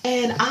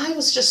 And I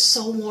was just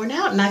so worn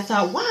out. And I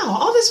thought, wow,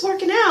 all this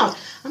working out,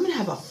 I'm going to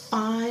have a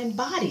fine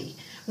body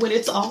when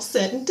it's all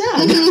said and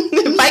done.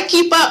 If I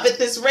keep up at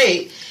this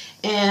rate.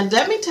 And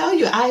let me tell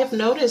you, I have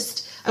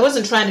noticed, I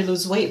wasn't trying to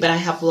lose weight, but I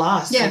have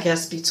lost, I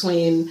guess,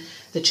 between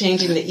the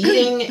changing the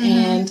eating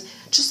and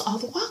just all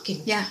the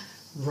walking. Yeah.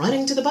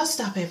 Running to the bus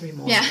stop every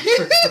morning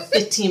for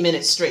 15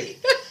 minutes straight.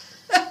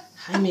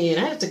 I mean,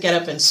 I have to get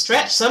up and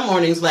stretch some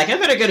mornings. I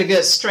better get a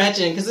good stretch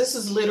in because this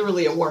is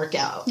literally a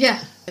workout.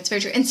 Yeah, that's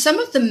very true. And some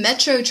of the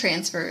metro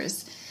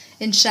transfers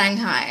in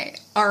Shanghai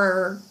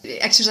are an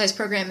exercise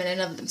program in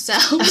and of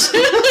themselves.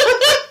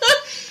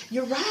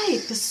 You're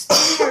right. The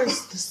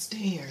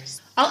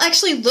stairs. I'll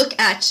actually look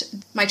at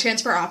my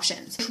transfer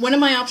options. One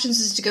of my options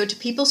is to go to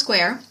People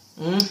Square,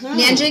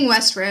 Nanjing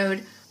West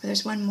Road, or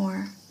there's one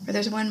more.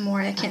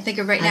 I can't think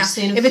of right now.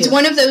 If it's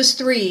one of those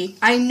 3,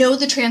 I know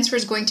the transfer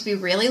is going to be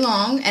really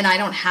long, and I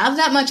don't have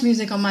that much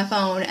music on my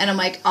phone, and I'm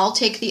like, I'll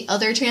take the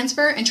other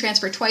transfer and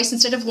transfer twice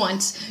instead of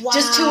once,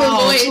 just to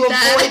avoid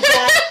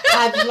that.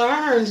 I've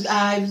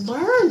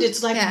learned.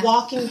 It's like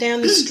walking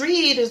down the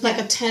street. It's like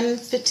a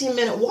 10-15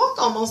 minute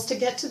walk almost to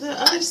get to the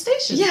other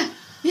station. Yeah.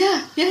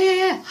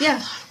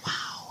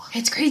 Wow.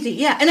 It's crazy,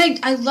 yeah. And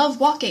I love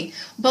walking,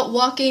 but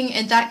walking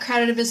in that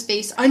crowded of a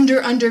space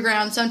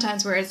underground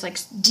sometimes where it's like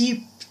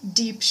deep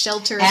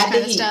shelter kind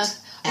of stuff.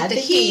 At the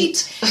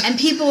heat. And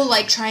people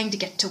trying to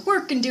get to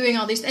work and doing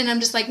all these, and I'm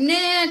just like,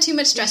 nah, too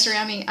much stress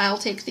around me. I'll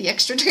take the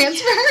extra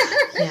transfer.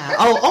 Yeah.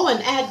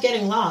 And add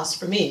getting lost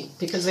for me,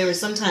 because there were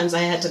sometimes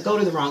I had to go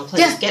to the wrong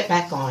place, get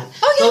back on,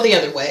 go the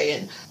other way,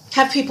 and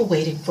have people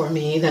waiting for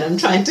me that I'm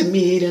trying to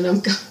meet,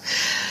 and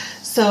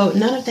so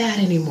none of that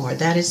anymore.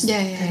 That is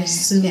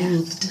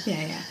soothed.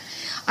 Yeah.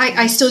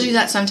 I still do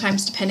that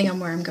sometimes depending on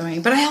where I'm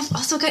going. But I have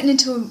also gotten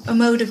into a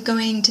mode of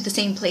going to the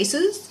same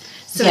places.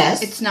 So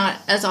it's not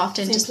as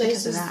often just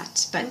because of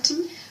that.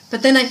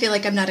 But then I feel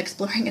like I'm not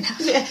exploring enough.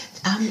 Yeah,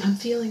 I'm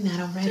feeling that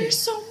already. There's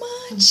so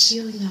much. I'm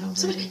feeling that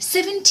already.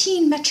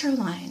 17 metro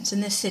lines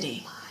in this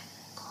city.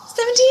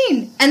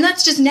 17! And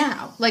that's just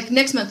now.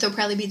 Next month there'll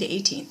probably be the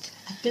 18th.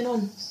 I've been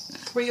on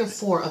 3 or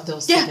 4 of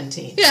those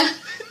 17. Yeah.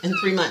 In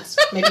 3 months,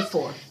 maybe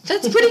 4.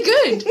 That's pretty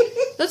good.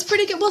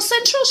 Well,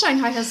 Central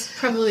Shanghai has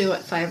probably,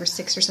 5 or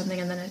 6 or something,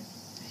 and then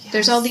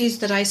there's all these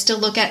that I still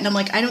look at, and I'm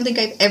like, I don't think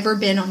I've ever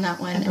been on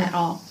that one at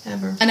all.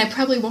 Ever. And I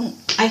probably won't.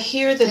 I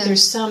hear that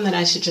there's some that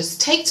I should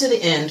just take to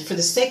the end for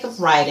the sake of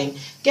writing,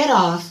 get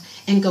off,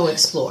 and go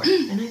explore.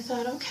 And I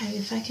thought, okay,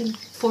 if I can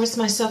force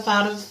myself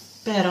out of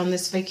bet on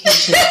this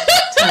vacation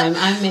time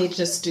I may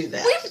just do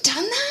that. We've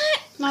done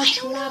that? I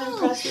don't know.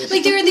 Impressive.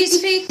 Like, there are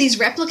these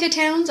replica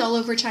towns all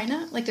over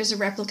China. Like, there's a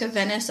replica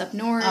Venice up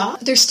north. Oh.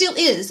 There still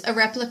is a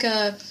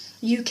replica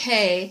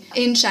UK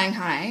in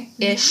Shanghai-ish.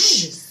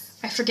 Nice.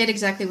 I forget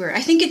exactly where.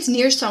 I think it's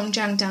near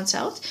Songjiang down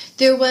south.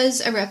 There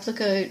was a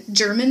replica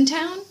German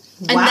town.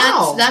 And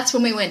Wow. that's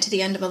when we went to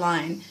the end of a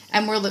line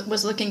and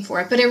was looking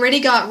for it. But it already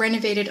got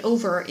renovated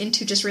over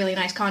into just really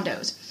nice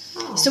condos.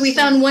 Oh, so we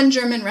found one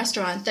German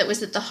restaurant that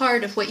was at the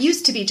heart of what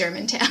used to be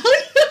Germantown.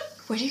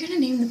 What are you going to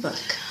name the book?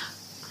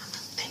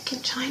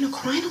 Thinking China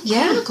Chronicles.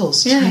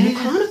 Yeah. China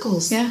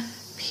Chronicles. Yeah.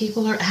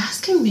 People are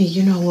asking me,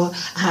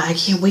 I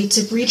can't wait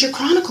to read your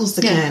Chronicles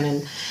again.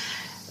 And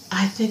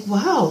I think,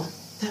 wow,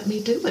 let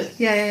me do it.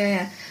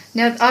 Yeah.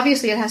 Now,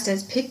 obviously, it has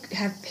to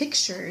have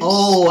pictures.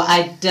 Oh,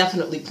 I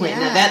definitely plan.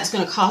 Yeah. Now, that's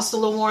going to cost a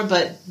little more,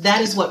 but that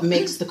is what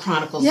makes the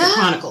Chronicles the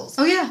Chronicles.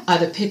 Oh, yeah. Are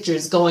the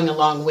pictures going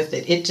along with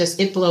it.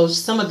 It blows,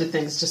 some of the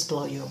things just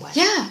blow you away.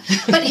 Yeah.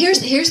 But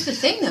here's the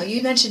thing, though.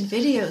 You mentioned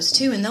videos,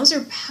 too, and those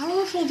are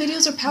powerful.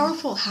 Videos are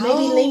powerful. How?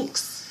 Maybe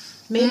links.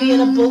 Maybe in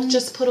a book,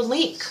 just put a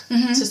link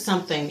to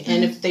something.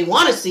 And if they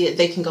want to see it,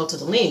 they can go to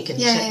the link and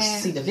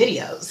see the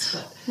videos.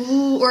 But.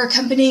 Ooh, or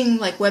accompanying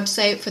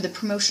website for the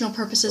promotional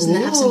purposes and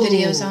then have some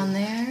videos on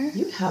there.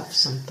 You have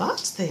some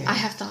thoughts there. I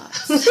have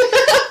thoughts.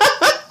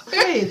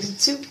 Great.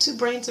 Two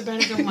brains are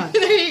better than one.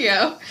 There you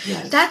go.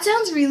 Yes. That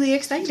sounds really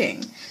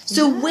exciting.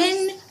 So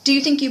when do you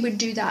think you would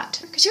do that?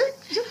 Because you're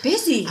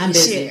busy. I'm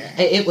this busy. year.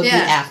 It would be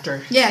after.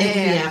 It would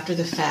be after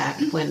the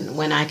fact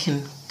when I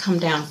can come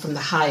down from the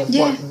high of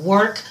work.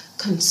 Work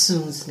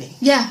consumes me.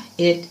 Yeah.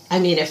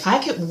 If I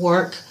could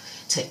work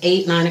to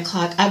 8, 9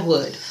 o'clock, I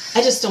would.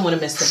 I just don't want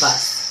to miss the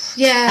bus.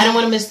 Yeah. I don't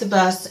want to miss the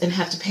bus and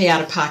have to pay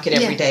out of pocket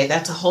every day.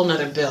 That's a whole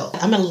nother bill.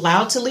 I'm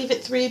allowed to leave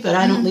at 3, but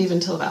I don't leave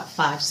until about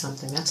 5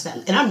 something. That's that.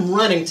 And I'm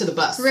running to the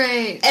bus.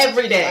 Right.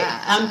 Every day.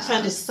 Wow. I'm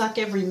trying to suck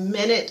every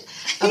minute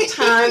of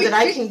time that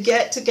I can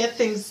get to get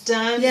things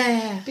done.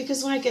 Yeah.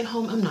 Because when I get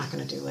home, I'm not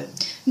going to do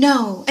it.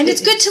 No. And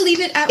it's good to leave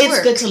it at work.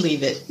 It's good to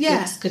leave it.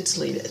 Yeah. It's good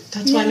to leave it.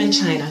 That's why I'm in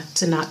China,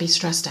 to not be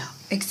stressed out.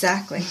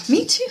 Exactly.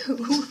 Me too.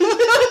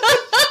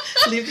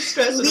 Leave the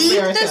stress in Leave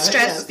America. the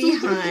stress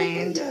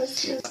behind.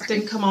 Yes.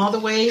 Didn't come all the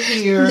way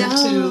here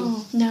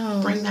to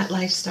bring that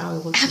lifestyle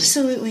with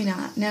Absolutely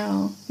not.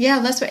 No. Yeah,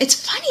 that's what. It's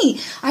funny.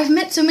 I've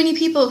met so many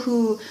people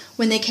who,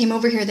 when they came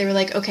over here, they were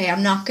like, okay,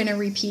 I'm not going to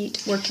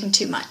repeat working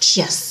too much.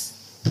 Yes.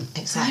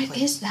 Exactly. What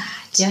is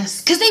that?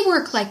 Yes. Because they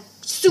work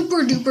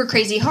super duper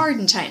crazy hard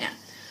in China.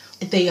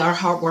 They are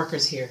hard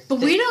workers here. But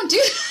we don't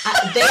do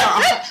that. They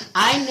are.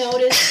 I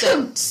noticed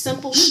that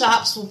simple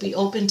shops will be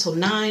open till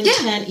 9,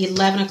 10,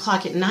 11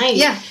 o'clock at night.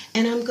 Yeah.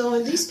 And I'm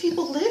going, these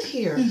people live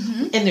here.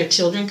 And their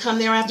children come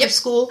there after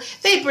school.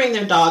 They bring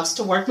their dogs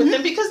to work with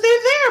them because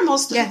they're there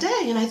most of the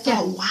day. And I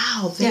thought,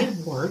 wow, they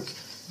work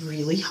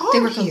really hard.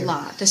 They work here. a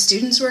lot. The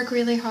students work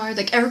really hard.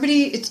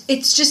 Everybody,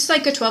 it's just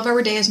like a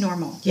 12-hour day is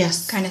normal.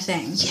 Yes. Kind of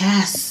thing.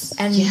 Yes.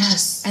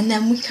 And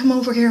then we come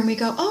over here and we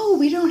go, oh,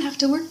 we don't have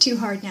to work too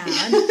hard now.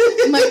 And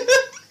I'm like,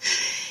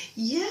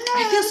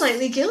 I feel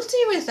slightly guilty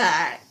with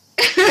that.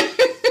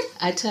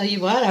 I tell you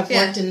what, I've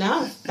worked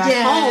enough back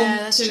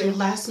home to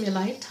last me a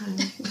lifetime.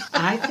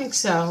 I think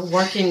so.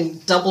 Working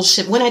double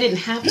shift when I didn't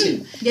have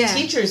to. Yeah.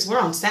 Teachers were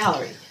on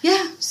salary.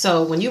 Yeah.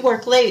 So when you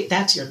work late,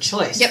 that's your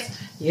choice. Yep.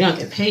 You don't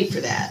get paid for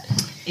that.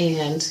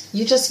 And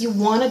you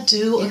want to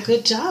do a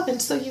good job,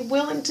 and so you're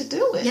willing to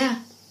do it. Yeah.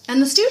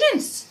 And the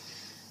students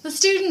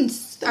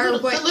are the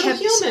what little kept...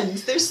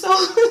 humans. They're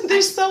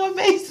so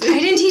amazing. I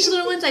didn't teach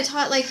little ones.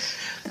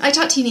 I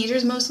taught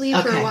teenagers mostly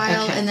for a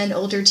while, and then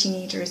older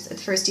teenagers at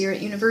the first year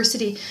at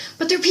university.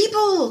 But they're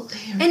people,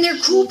 and they're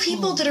cool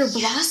people that are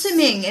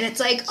blossoming. And it's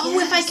like,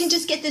 if I can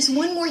just get this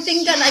one more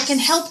thing done, I can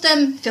help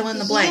them fill in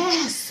the blank.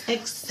 Yes,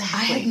 exactly.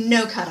 I had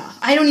no cutoff.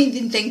 I don't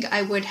even think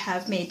I would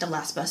have made the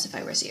last bus if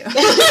I was you.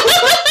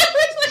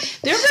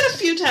 There have been a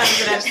few times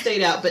that I've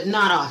stayed out, but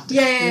not often.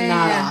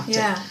 Not often.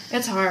 Yeah.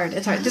 It's hard.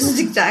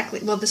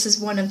 This is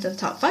one of the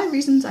top 5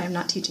 reasons I am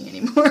not teaching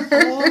anymore.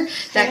 Okay.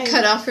 That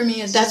cutoff for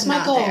me is That's just my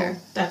not goal. there.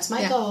 That's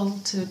my goal,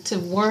 to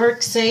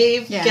work,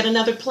 save, get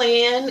another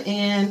plan,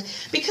 and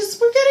because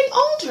we're getting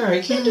older,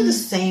 you can't do the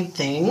same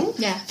thing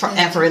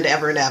forever and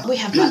ever and ever. We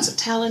have lots of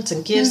talents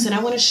and gifts, and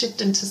I want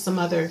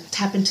to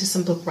tap into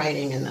some book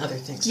writing and other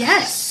things.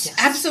 Yes,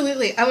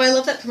 absolutely. Oh, I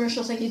love that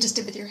commercial thing you just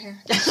did with your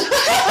hair.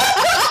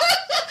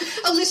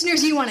 Oh,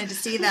 listeners, you wanted to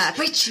see that,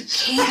 but you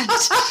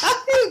can't.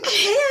 You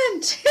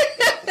can't.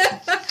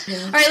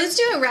 All right, let's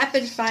do a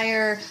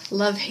rapid-fire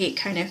love-hate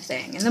kind of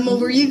thing, and then we'll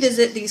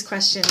revisit these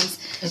questions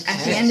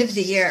at the end of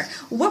the year.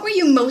 What were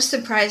you most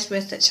surprised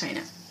with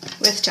China?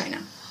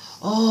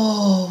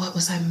 Oh, what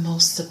was I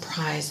most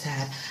surprised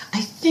at?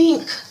 I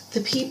think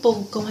the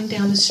people going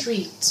down the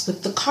streets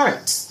with the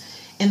carts.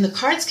 And the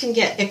carts can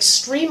get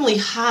extremely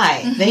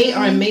high. They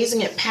are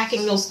amazing at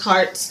packing those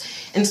carts.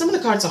 And some of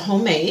the carts are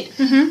homemade,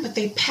 but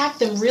they pack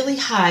them really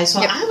high. So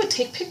I would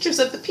take pictures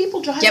of the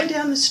people driving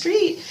down the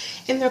street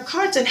in their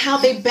carts and how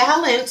they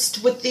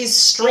balanced with these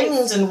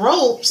strings and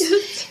ropes.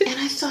 And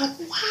I thought,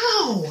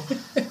 wow,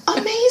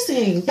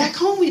 amazing. Back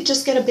home, we'd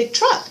just get a big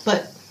truck.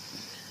 But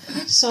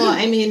so,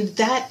 I mean,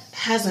 that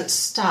hasn't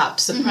stopped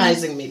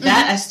surprising me.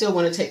 That I still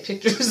want to take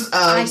pictures of.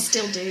 I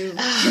still do.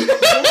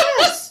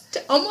 Yes.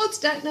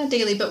 Almost not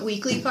daily, but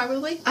weekly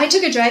probably. I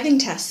took a driving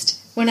test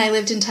when I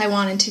lived in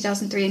Taiwan in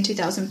 2003 and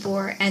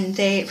 2004,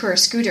 and for a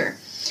scooter.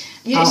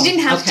 You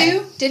didn't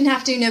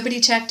have to. Nobody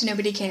checked.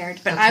 Nobody cared.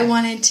 But I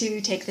wanted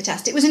to take the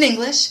test. It was in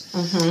English,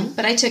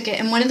 but I took it.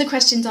 And one of the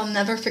questions, I'll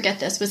never forget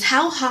this, was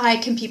how high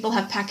can people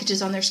have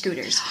packages on their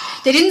scooters?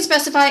 They didn't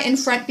specify in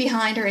front,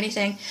 behind, or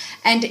anything.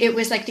 And it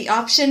was like the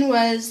option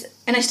was,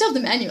 and I still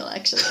have the manual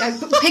actually. I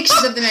put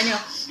pictures of the manual,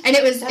 and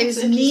it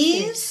was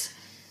knees,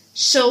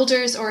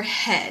 shoulders, or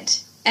head.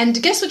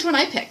 And guess which one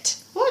I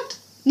picked? What?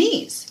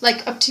 Knees,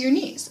 like up to your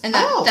knees, and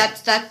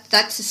that's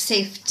a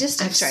safe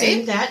distance, I've right?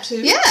 seen that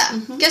too. Yeah.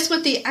 Guess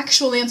what the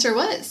actual answer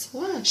was?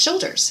 What?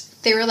 Shoulders.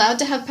 They were allowed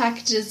to have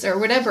packages or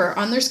whatever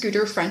on their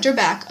scooter, front or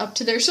back, up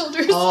to their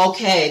shoulders.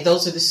 Okay,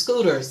 those are the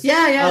scooters.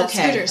 Yeah,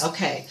 okay, scooters.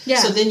 Okay. Yeah.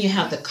 So then you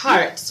have the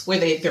carts where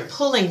they're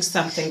pulling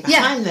something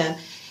behind them,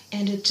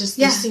 and it just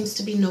there seems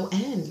to be no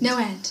end. No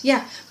end.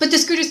 Yeah, but the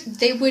scooters,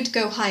 they would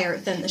go higher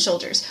than the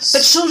shoulders.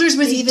 But shoulders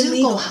was they even do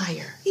legal. Go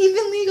higher.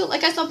 Even legal.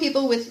 Like I saw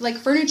people with like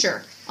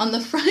furniture on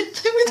the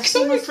front. I've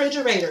seen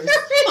refrigerators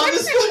on the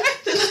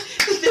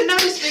scooter. They're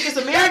not as big as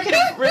American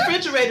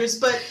refrigerators,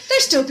 but they're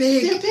still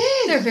big. They're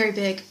big. They're very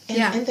big.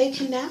 And they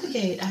can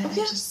navigate. I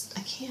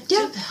can't do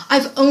that.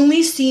 I've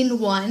only seen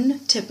one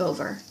tip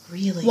over.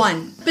 Really?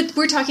 One. But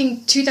we're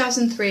talking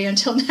 2003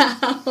 until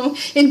now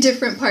in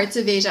different parts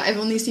of Asia. I've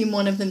only seen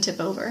one of them tip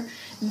over.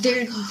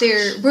 We're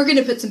going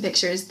to put some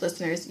pictures,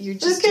 listeners. You're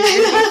going to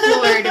be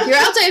floored. If you're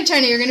outside of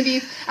China, you're going to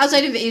be,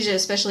 outside of Asia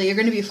especially, you're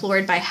going to be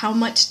floored by how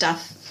much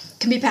stuff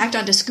can be packed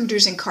onto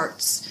scooters and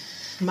carts.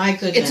 My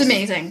goodness. It's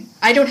amazing.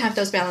 I don't have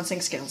those balancing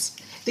skills.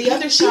 The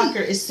other shocker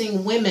is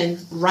seeing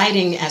women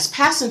riding as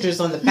passengers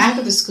on the back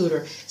of the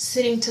scooter,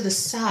 sitting to the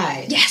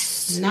side.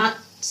 Yes. Not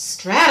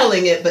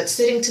straddling it, but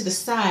sitting to the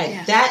side.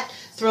 Yeah. That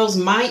throws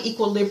my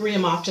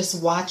equilibrium off just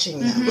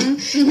watching them.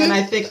 And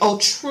I think,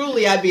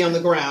 truly I'd be on the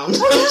ground.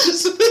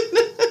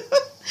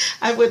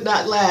 I would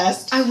not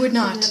last. I would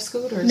not. On that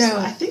scooter. No. So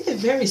I think they're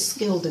very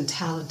skilled and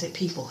talented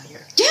people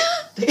here. Yeah.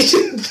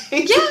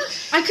 Yeah.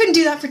 I couldn't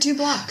do that for 2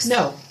 blocks.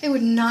 No. It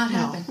would not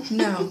happen.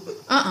 No.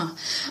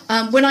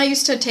 When I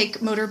used to take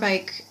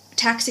motorbike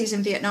taxis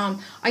in Vietnam,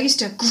 I used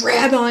to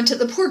grab onto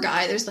the poor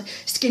guy. There's like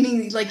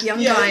skinny, like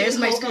young guy as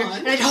my scooter,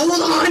 and I'd hold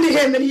on to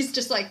him, and he's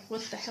just like,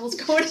 "What the hell's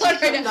going on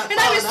right now?" And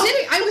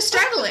I was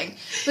straddling,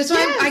 but so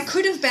I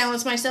could have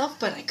balanced myself,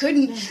 but I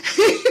couldn't.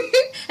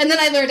 And then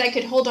I learned I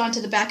could hold on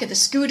to the back of the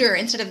scooter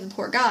instead of the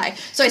poor guy,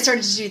 so I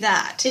started to do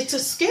that. It's a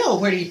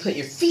skill. Where do you put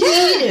your feet?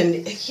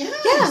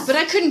 Yeah, but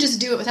I couldn't just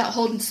do it without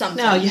holding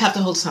something. No, you have to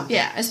hold something.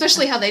 Yeah,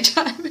 especially how they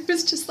drive. It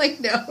was just like,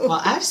 no.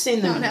 Well, I've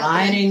seen them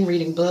riding,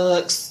 reading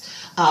books.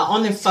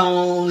 On their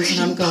phones, and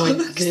I'm going,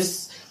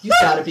 you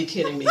gotta be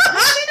kidding me. I've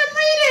seen them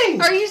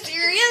reading. Are you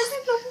serious?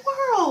 In the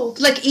world.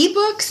 Like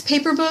ebooks,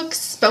 paper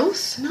books,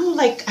 both? No,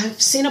 like I've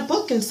seen a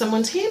book in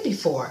someone's hand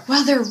before.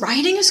 Wow, they're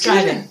riding a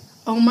scooter? Driving.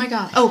 Oh my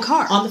God. Oh,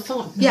 car. On the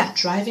phone. No,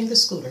 driving the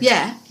scooter.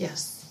 Yeah.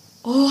 Yes.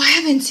 Oh, I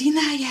haven't seen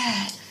that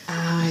yet.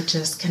 I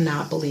just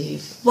cannot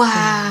believe. Wow.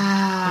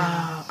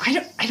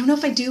 Yeah. I don't know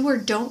if I do or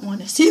don't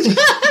want to see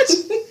that.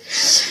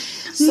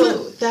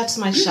 So that's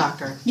my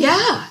shocker.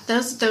 Yeah,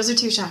 those are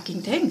 2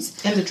 shocking things.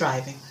 And the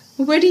driving.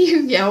 What do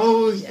you? Yeah.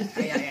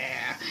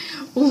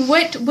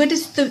 What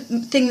is the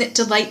thing that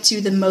delights you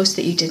the most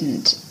that you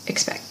didn't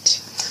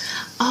expect?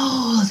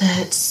 Oh,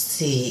 let's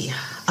see.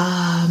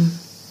 I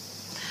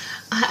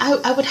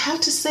would have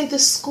to say the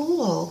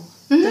school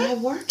that I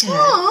work at.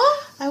 Aww.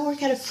 I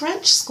work at a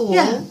French school,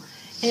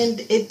 and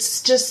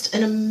it's just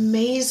an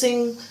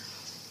amazing.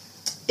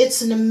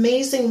 It's an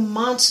amazing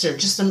monster,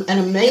 just an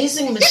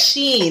amazing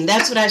machine.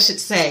 That's what I should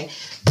say.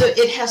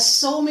 It has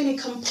so many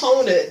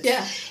components.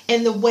 Yeah.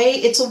 And the way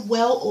it's a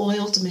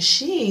well-oiled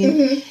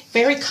machine,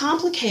 very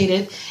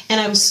complicated. And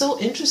I was so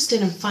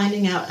interested in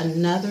finding out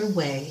another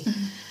way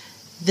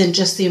than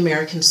just the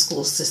American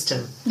school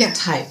system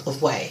type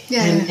of way.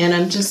 Yeah, and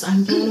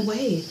I'm blown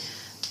away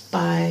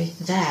by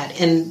that.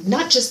 And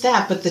not just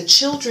that, but the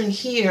children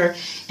here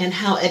and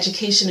how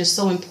education is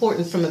so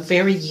important from a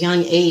very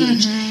young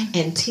age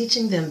and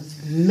teaching them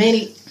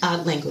many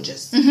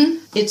languages.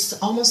 It's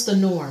almost the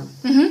norm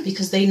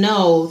because they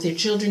know their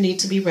children need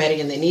to be ready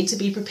and they need to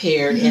be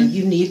prepared and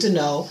you need to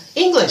know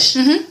English.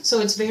 So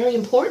it's very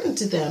important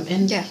to them.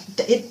 And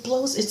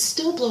it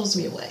still blows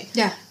me away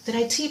that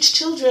I teach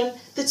children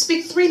that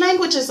speak 3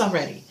 languages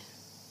already.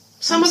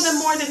 Some of them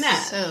more than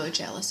that. So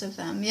jealous of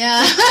them. Yeah.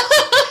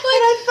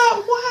 And I thought,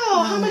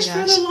 wow, how much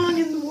further along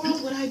in the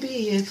world would I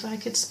be if I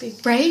could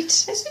speak.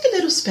 Right? I speak a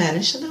little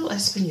Spanish, a little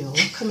Espanol,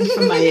 coming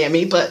from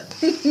Miami, but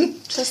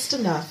just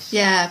enough.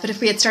 Yeah, but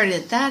if we had started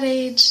at that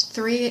age,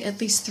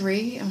 at least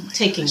three, oh my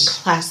Taking gosh.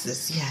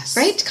 classes, yes.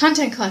 Right?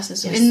 Content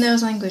classes Yes. in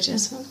those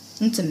languages.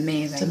 Mhm. It's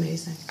amazing. It's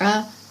amazing.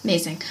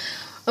 Amazing.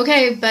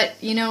 Okay, but,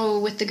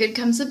 with the good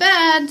comes the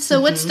bad.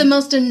 So what's the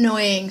most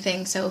annoying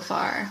thing so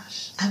far?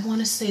 I want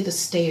to say the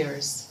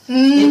stairs.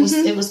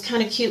 Mm-hmm. It was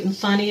kind of cute and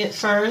funny at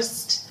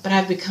first, but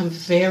I've become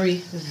very,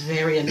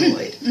 very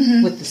annoyed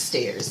with the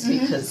stairs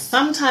because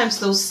sometimes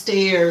those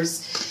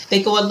stairs,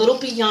 they go a little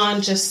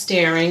beyond just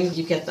staring.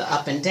 You get the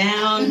up and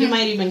down. You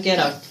might even get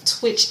a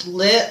twitched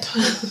lip.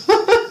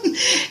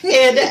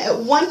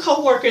 And one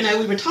coworker and I,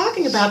 we were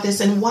talking about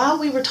this, and while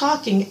we were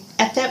talking,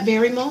 at that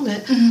very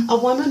moment, a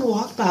woman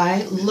walked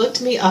by,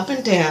 looked me up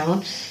and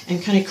down,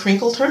 and kind of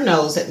crinkled her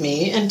nose at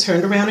me and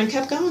turned around and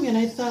kept going. And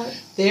I thought,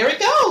 there it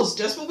goes,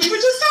 just what we were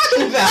just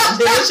talking about.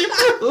 There's your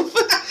proof.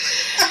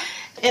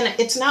 And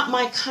it's not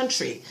my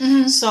country.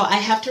 So I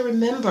have to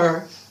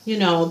remember,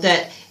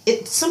 that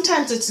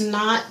sometimes it's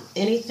not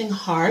anything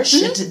harsh.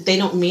 They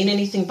don't mean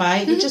anything by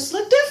it. You just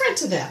look different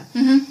to them,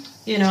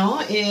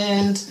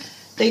 and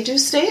they do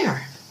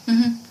stare.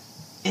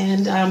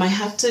 And I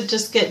have to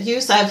just get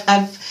used.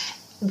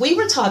 We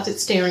were taught that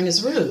staring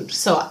is rude,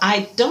 so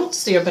I don't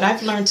stare, but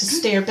I've learned to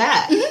stare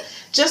back.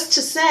 Just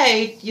to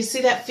say, you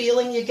see that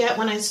feeling you get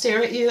when I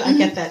stare at you? I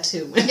get that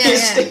too when you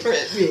stare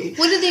at me.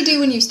 What do they do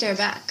when you stare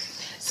back?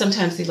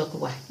 Sometimes they look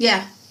away.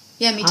 Yeah,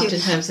 me too.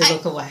 Oftentimes they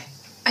look away.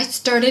 I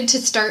started to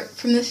start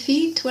from the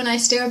feet when I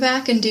stare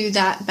back and do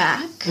that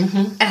back.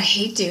 And I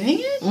hate doing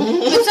it.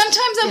 But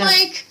sometimes I'm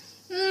like,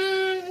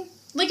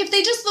 if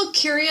they just look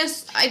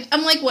curious,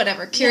 I'm like,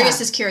 whatever.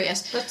 Curious is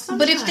curious.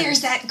 But if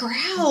there's that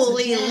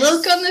growly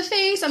look on the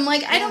face, I'm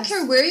like, I don't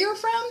care where you're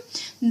from.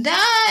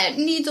 That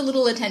needs a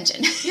little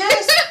attention.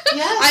 Yes.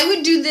 I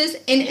would do this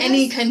in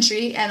any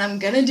country, and I'm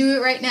going to do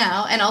it right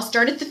now. And I'll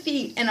start at the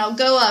feet, and I'll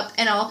go up,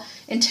 and I'll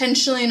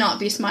intentionally not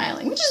be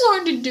smiling, which is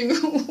hard to do.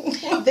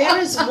 There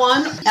is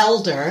one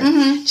elder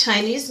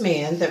Chinese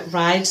man that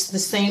rides the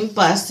same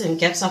bus and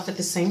gets off at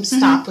the same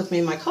stop with me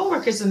and my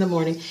coworkers in the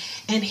morning,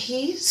 and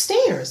he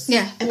stares.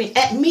 I mean,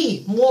 at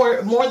me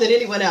more than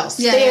anyone else.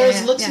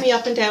 Stares, looks me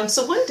up and down.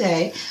 So one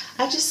day,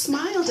 I just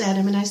smiled at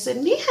him and I said,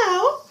 "Ni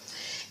hao."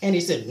 And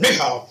he said, "Ni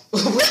hao,"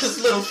 with his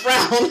little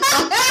frown.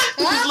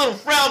 His little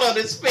frown on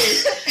his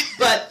face.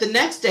 But the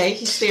next day,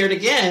 he stared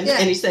again,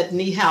 and he said,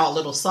 "Ni hao," a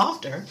little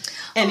softer.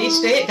 And each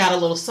day it got a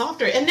little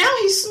softer. And now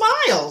he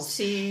smiles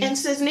and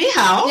says, "Ni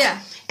hao."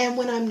 And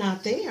when I'm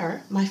not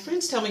there, my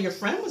friends tell me, "Your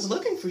friend was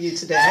looking for you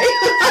today."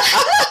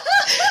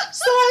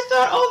 So I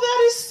thought, oh, that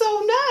is so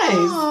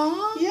nice.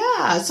 Aww.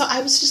 Yeah. So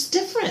I was just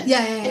different.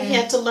 And he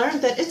had to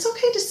learn that it's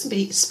okay to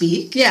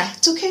speak.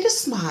 It's okay to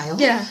smile.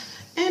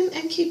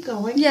 And keep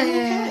going.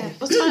 Okay.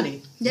 What's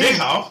funny? Ni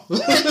hao.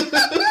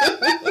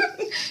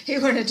 He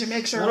wanted to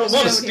make sure. I don't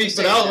want to speak,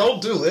 but I'll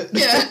do it.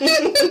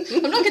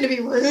 I'm not going to be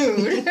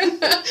rude.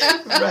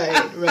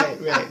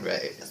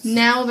 Right.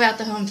 Now about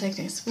the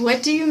homesickness.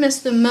 What do you miss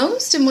the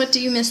most, and what do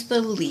you miss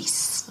the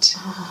least?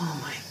 Oh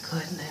my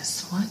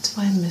goodness, what do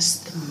I miss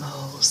the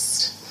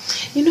most?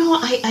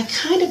 I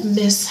kind of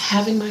miss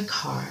having my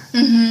car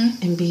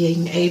and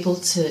being able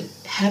to,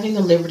 having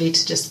the liberty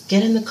to just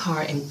get in the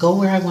car and go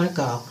where I want to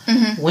go,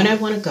 when I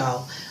want to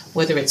go,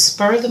 whether it's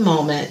spur of the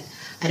moment.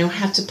 I don't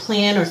have to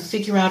plan or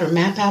figure out or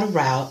map out a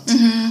route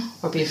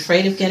or be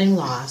afraid of getting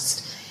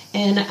lost.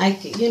 And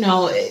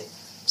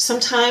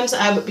sometimes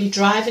I would be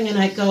driving and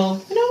I'd go,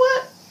 you know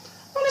what?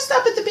 I want to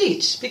stop at the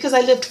beach because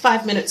I lived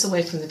 5 minutes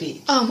away from the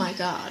beach. Oh my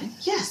God.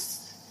 Yes.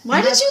 Why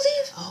did you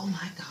leave? Oh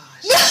my gosh.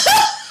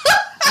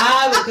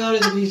 I would go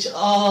to the beach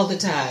all the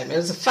time. It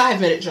was a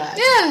 5-minute drive.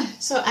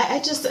 So I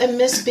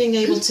miss being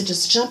able to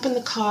just jump in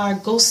the car,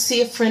 go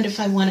see a friend if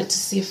I wanted to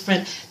see a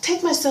friend,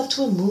 take myself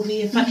to a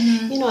movie if I,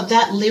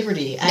 that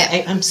liberty.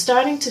 I'm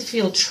starting to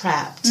feel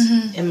trapped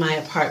in my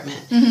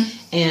apartment,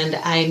 and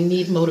I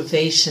need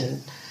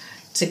motivation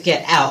to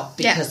get out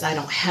because I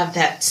don't have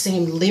that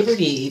same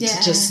liberty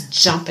to just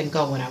jump and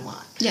go when I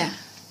want.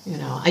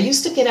 I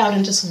used to get out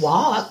and just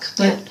walk,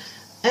 but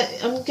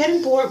I'm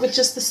getting bored with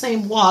just the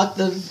same walk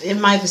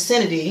in my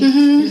vicinity,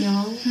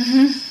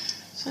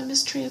 So I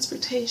miss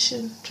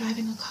transportation,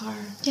 driving a car.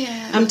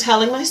 I'm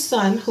telling my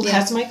son, who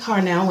has my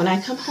car now, when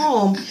I come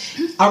home,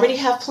 already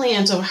have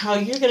plans on how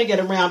you're going to get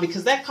around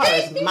because that car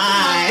is mine.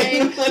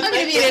 I'm going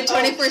to be in it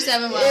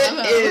 24/7 while I'm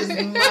home. It is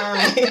mine.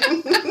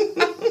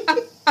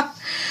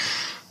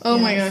 Oh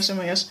my gosh.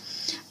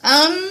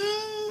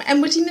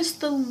 And what do you miss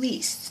the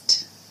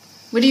least?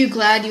 What are you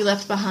glad you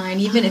left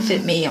behind, even if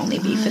it may only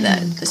be for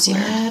this year?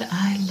 I'm glad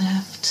I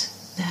left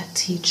that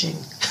teaching.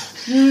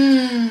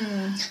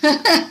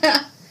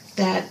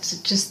 That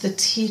just the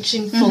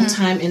teaching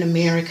full-time in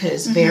America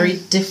is very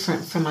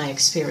different from my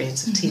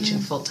experience of teaching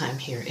full-time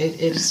here. It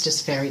is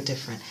just very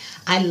different.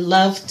 I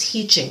love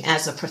teaching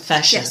as a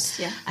profession.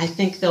 I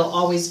think there'll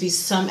always be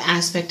some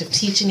aspect of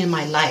teaching in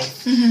my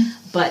life.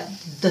 But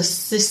the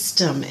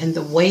system and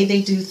the way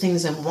they do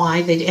things and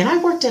why they do, and I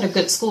worked at a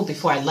good school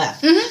before I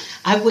left.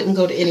 I wouldn't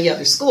go to any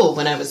other school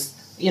when I was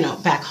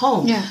back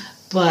home. Yeah.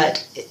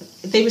 But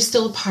they were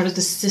still a part of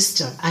the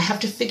system. I have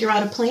to figure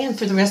out a plan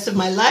for the rest of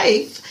my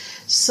life,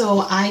 so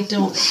I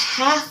don't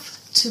have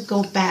to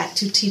go back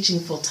to teaching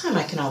full time.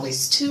 I can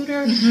always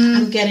tutor.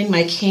 I'm getting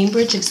my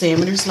Cambridge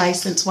examiner's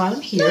license while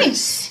I'm here.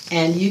 Nice.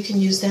 And you can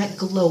use that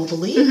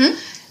globally.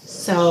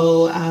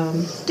 So,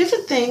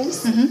 different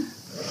things.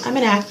 I'm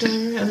an actor.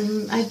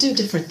 I do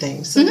different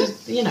things. So,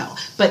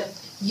 but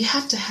you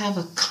have to have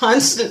a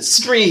constant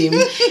stream,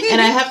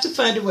 and I have to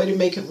find a way to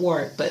make it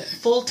work. But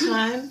full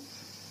time,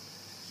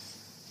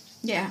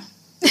 yeah.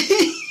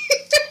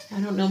 I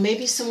don't know,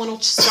 maybe someone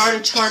will start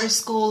a charter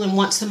school and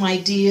want some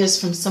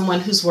ideas from someone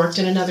who's worked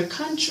in another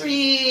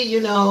country.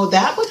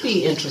 That would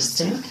be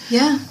interesting.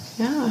 Yeah.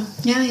 Yeah.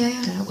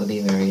 Yeah. That would be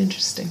very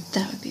interesting.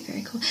 That would be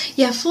very cool.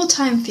 Yeah,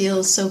 full-time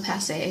feels so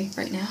passé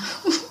right now.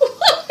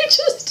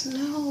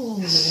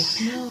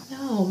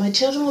 No. My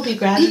children will be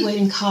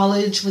graduating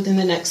college within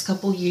the next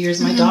couple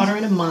years. My daughter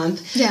in a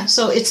month. Yeah.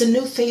 So it's a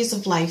new phase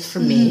of life for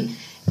me.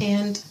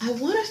 And I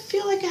want to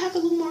feel like I have a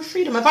little more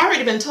freedom. I've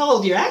already been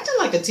told, you're acting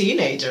like a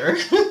teenager.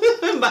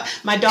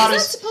 My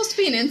daughter's... Is that supposed to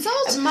be an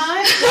insult?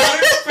 My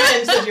daughter's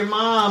friend said, your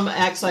mom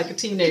acts like a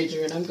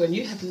teenager. And I'm going,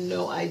 you have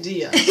no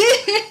idea.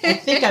 I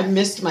think I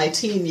missed my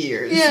teen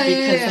years.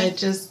 I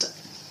just...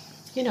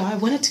 I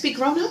wanted to be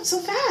grown up so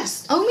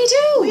fast. Oh, me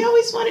too. We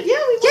always wanted... we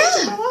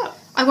wanted to grow up.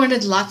 I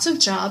wanted lots of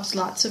jobs,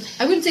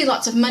 I wouldn't say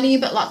lots of money,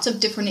 but lots of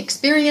different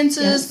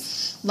experiences. Yes.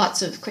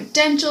 Lots of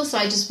credentials, so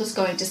I just was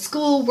going to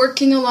school,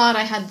 working a lot.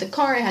 I had the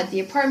car, I had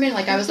the apartment.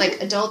 I was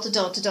like adult. And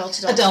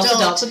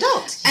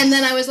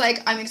then I was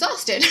like, I'm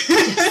exhausted.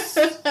 Yes.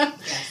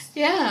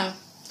 Yeah.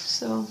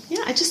 So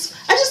I just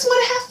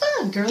want to have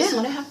fun. Girls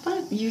want to have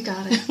fun. You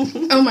got it.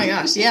 Oh my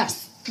gosh,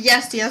 yes.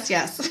 Yes.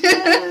 Yes.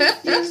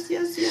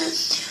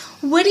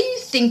 What do you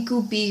think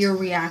will be your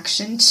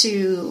reaction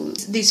to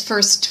these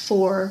first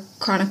 4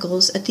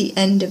 Chronicles at the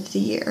end of the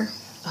year?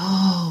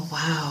 Oh,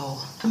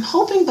 wow. I'm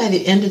hoping by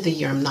the end of the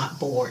year I'm not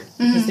bored,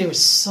 because there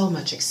was so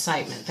much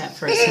excitement that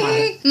first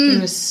month. There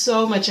was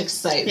so much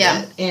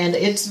excitement, and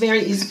it's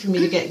very easy for me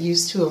to get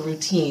used to a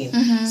routine.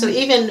 So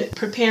even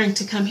preparing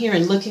to come here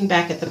and looking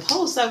back at the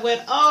post, I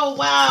went, oh,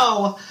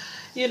 wow,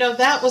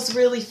 that was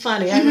really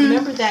funny. I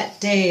remember that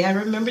day. I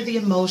remember the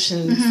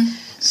emotions.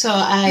 So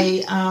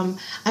I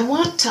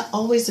want to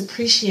always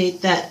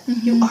appreciate that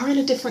you are in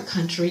a different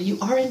country, you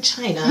are in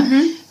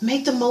China,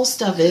 make the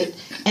most of it,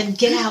 and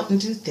get out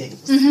and do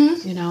things,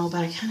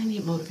 but I kind of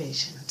need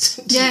motivation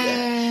to do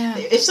that.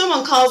 If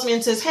someone calls me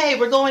and says, hey,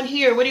 we're going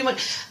here, what do you want?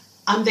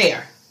 I'm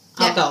there.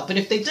 I'll go. But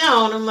if they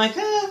don't, I'm like,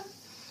 I'll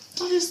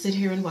just sit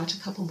here and watch a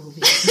couple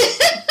movies.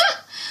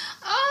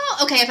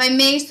 Okay, if I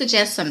may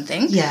suggest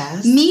something.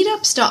 Yes.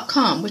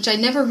 Meetups.com, which I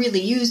never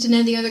really used in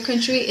any other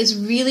country, is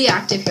really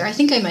active here. I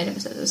think I might have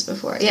said this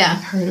before. Yeah.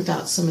 I've heard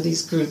about some of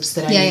these groups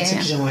that I need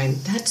to join.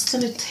 That's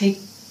going to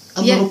take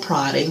a little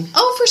prodding.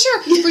 Oh, for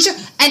sure. For sure.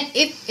 And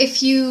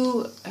if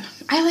you...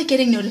 I like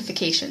getting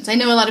notifications. I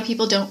know a lot of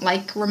people don't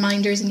like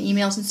reminders and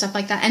emails and stuff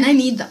like that, and I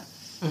need them.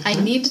 I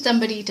need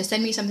somebody to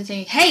send me something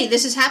saying, hey,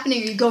 this is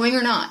happening, are you going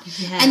or not?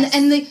 Yes.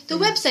 And the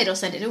website will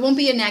send it. It won't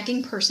be a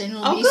nagging person.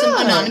 It'll be some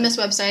anonymous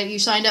website. You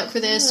signed up for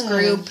this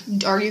group.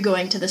 Are you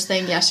going to this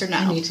thing, yes or no?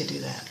 I need to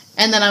do that.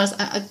 And then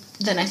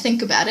then I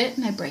think about it,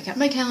 and I break out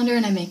my calendar,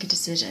 and I make a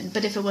decision.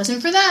 But if it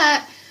wasn't for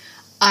that,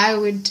 I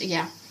would,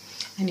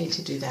 I need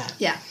to do that.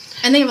 Yeah.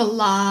 And they have a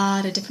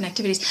lot of different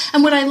activities.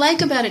 And what I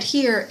like about it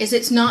here is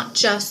it's not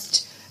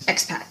just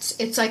expats.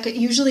 It's like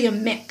usually a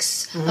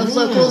mix of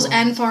locals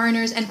and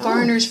foreigners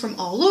from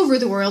all over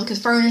the world, because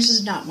foreigners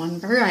is not one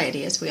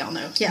variety, as we all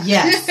know. Yeah.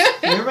 Yes,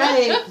 you're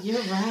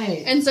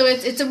right. And so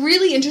it's a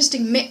really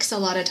interesting mix a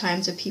lot of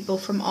times of people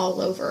from all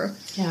over.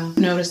 Yeah, I've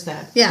noticed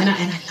that. Yeah. And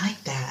I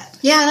like that.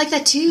 Yeah, I like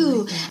that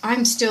too.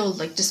 I'm still,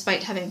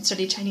 despite having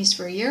studied Chinese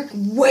for a year,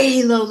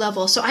 way low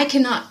level, so I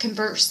cannot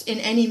converse in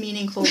any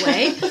meaningful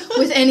way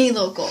with any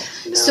local.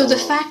 So the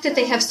fact that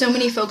they have so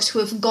many folks who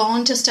have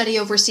gone to study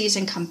overseas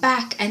and come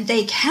back, and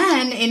they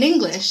can in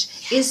English,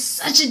 is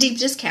such a deep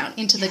discount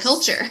into the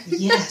culture.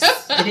 Yes,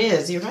 it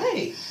is. You're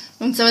right.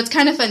 And so it's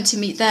kind of fun to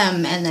meet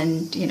them and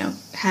then,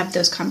 have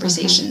those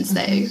conversations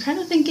that you're kind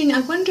of thinking, I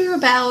wonder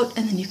about,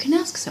 and then you can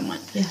ask someone.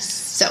 Yes.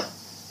 So...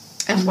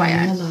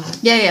 FYI. A lot.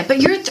 Yeah,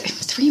 but you're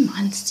 3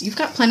 months. You've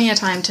got plenty of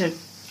time to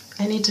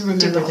I need to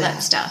remember do all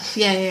that stuff.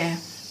 Yeah.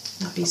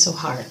 Not be so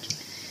hard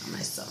on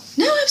myself.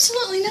 No,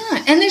 absolutely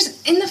not. And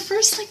there's, in the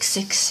first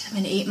 6,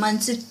 7, 8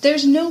 months,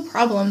 there's no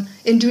problem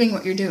in doing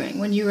what you're doing.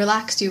 When you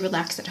relax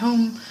at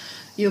home.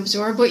 You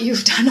absorb what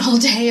you've done all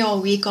day, all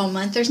week, all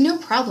month. There's no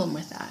problem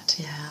with that.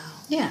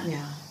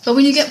 Yeah. But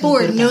when you get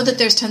bored, know that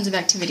there's tons of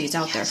activities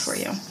out there for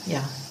you.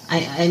 Yeah.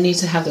 I need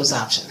to have those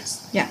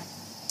options. Yeah.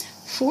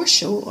 For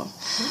sure.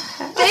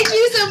 Thank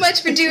you so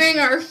much for doing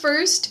our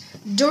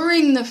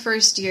during the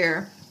first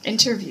year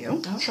interview.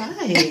 All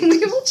right. And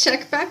we will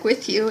check back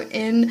with you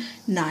in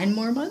 9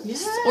 more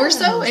months or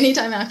so,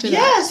 anytime after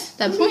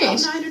that point.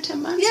 About 9 or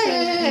 10 months.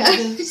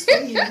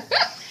 Yeah.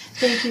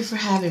 Thank you for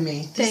having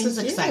me. This is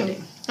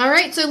exciting. All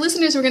right, so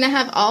listeners, we're going to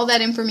have all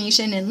that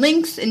information and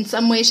links in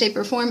some way, shape,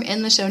 or form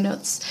in the show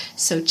notes.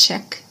 So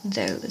check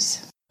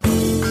those.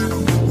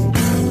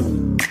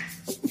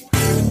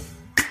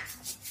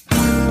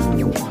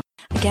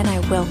 Again, I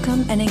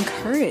welcome and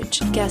encourage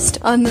guests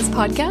on this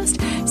podcast.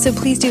 So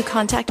please do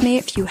contact me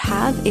if you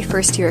have a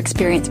first-year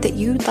experience that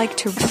you'd like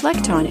to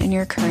reflect on in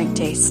your current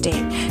day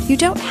state. You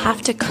don't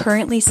have to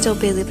currently still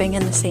be living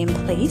in the same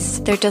place.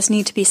 There does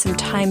need to be some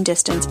time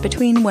distance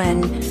between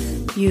when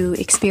you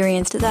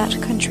experienced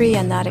that country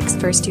and that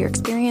first-year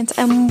experience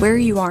and where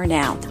you are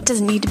now. It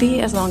doesn't need to be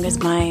as long as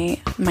my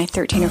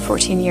 13 or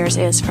 14 years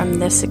is from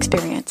this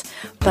experience,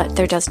 but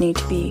there does need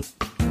to be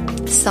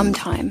some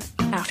time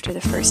after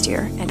the first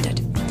year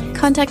ended.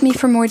 Contact me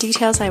for more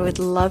details. I would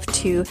love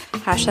to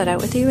hash that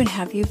out with you and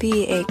have you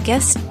be a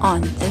guest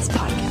on this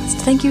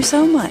podcast. Thank you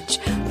so much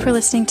for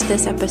listening to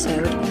this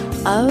episode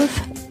of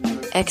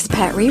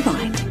Expat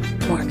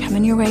Rewind. More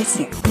coming your way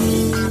soon.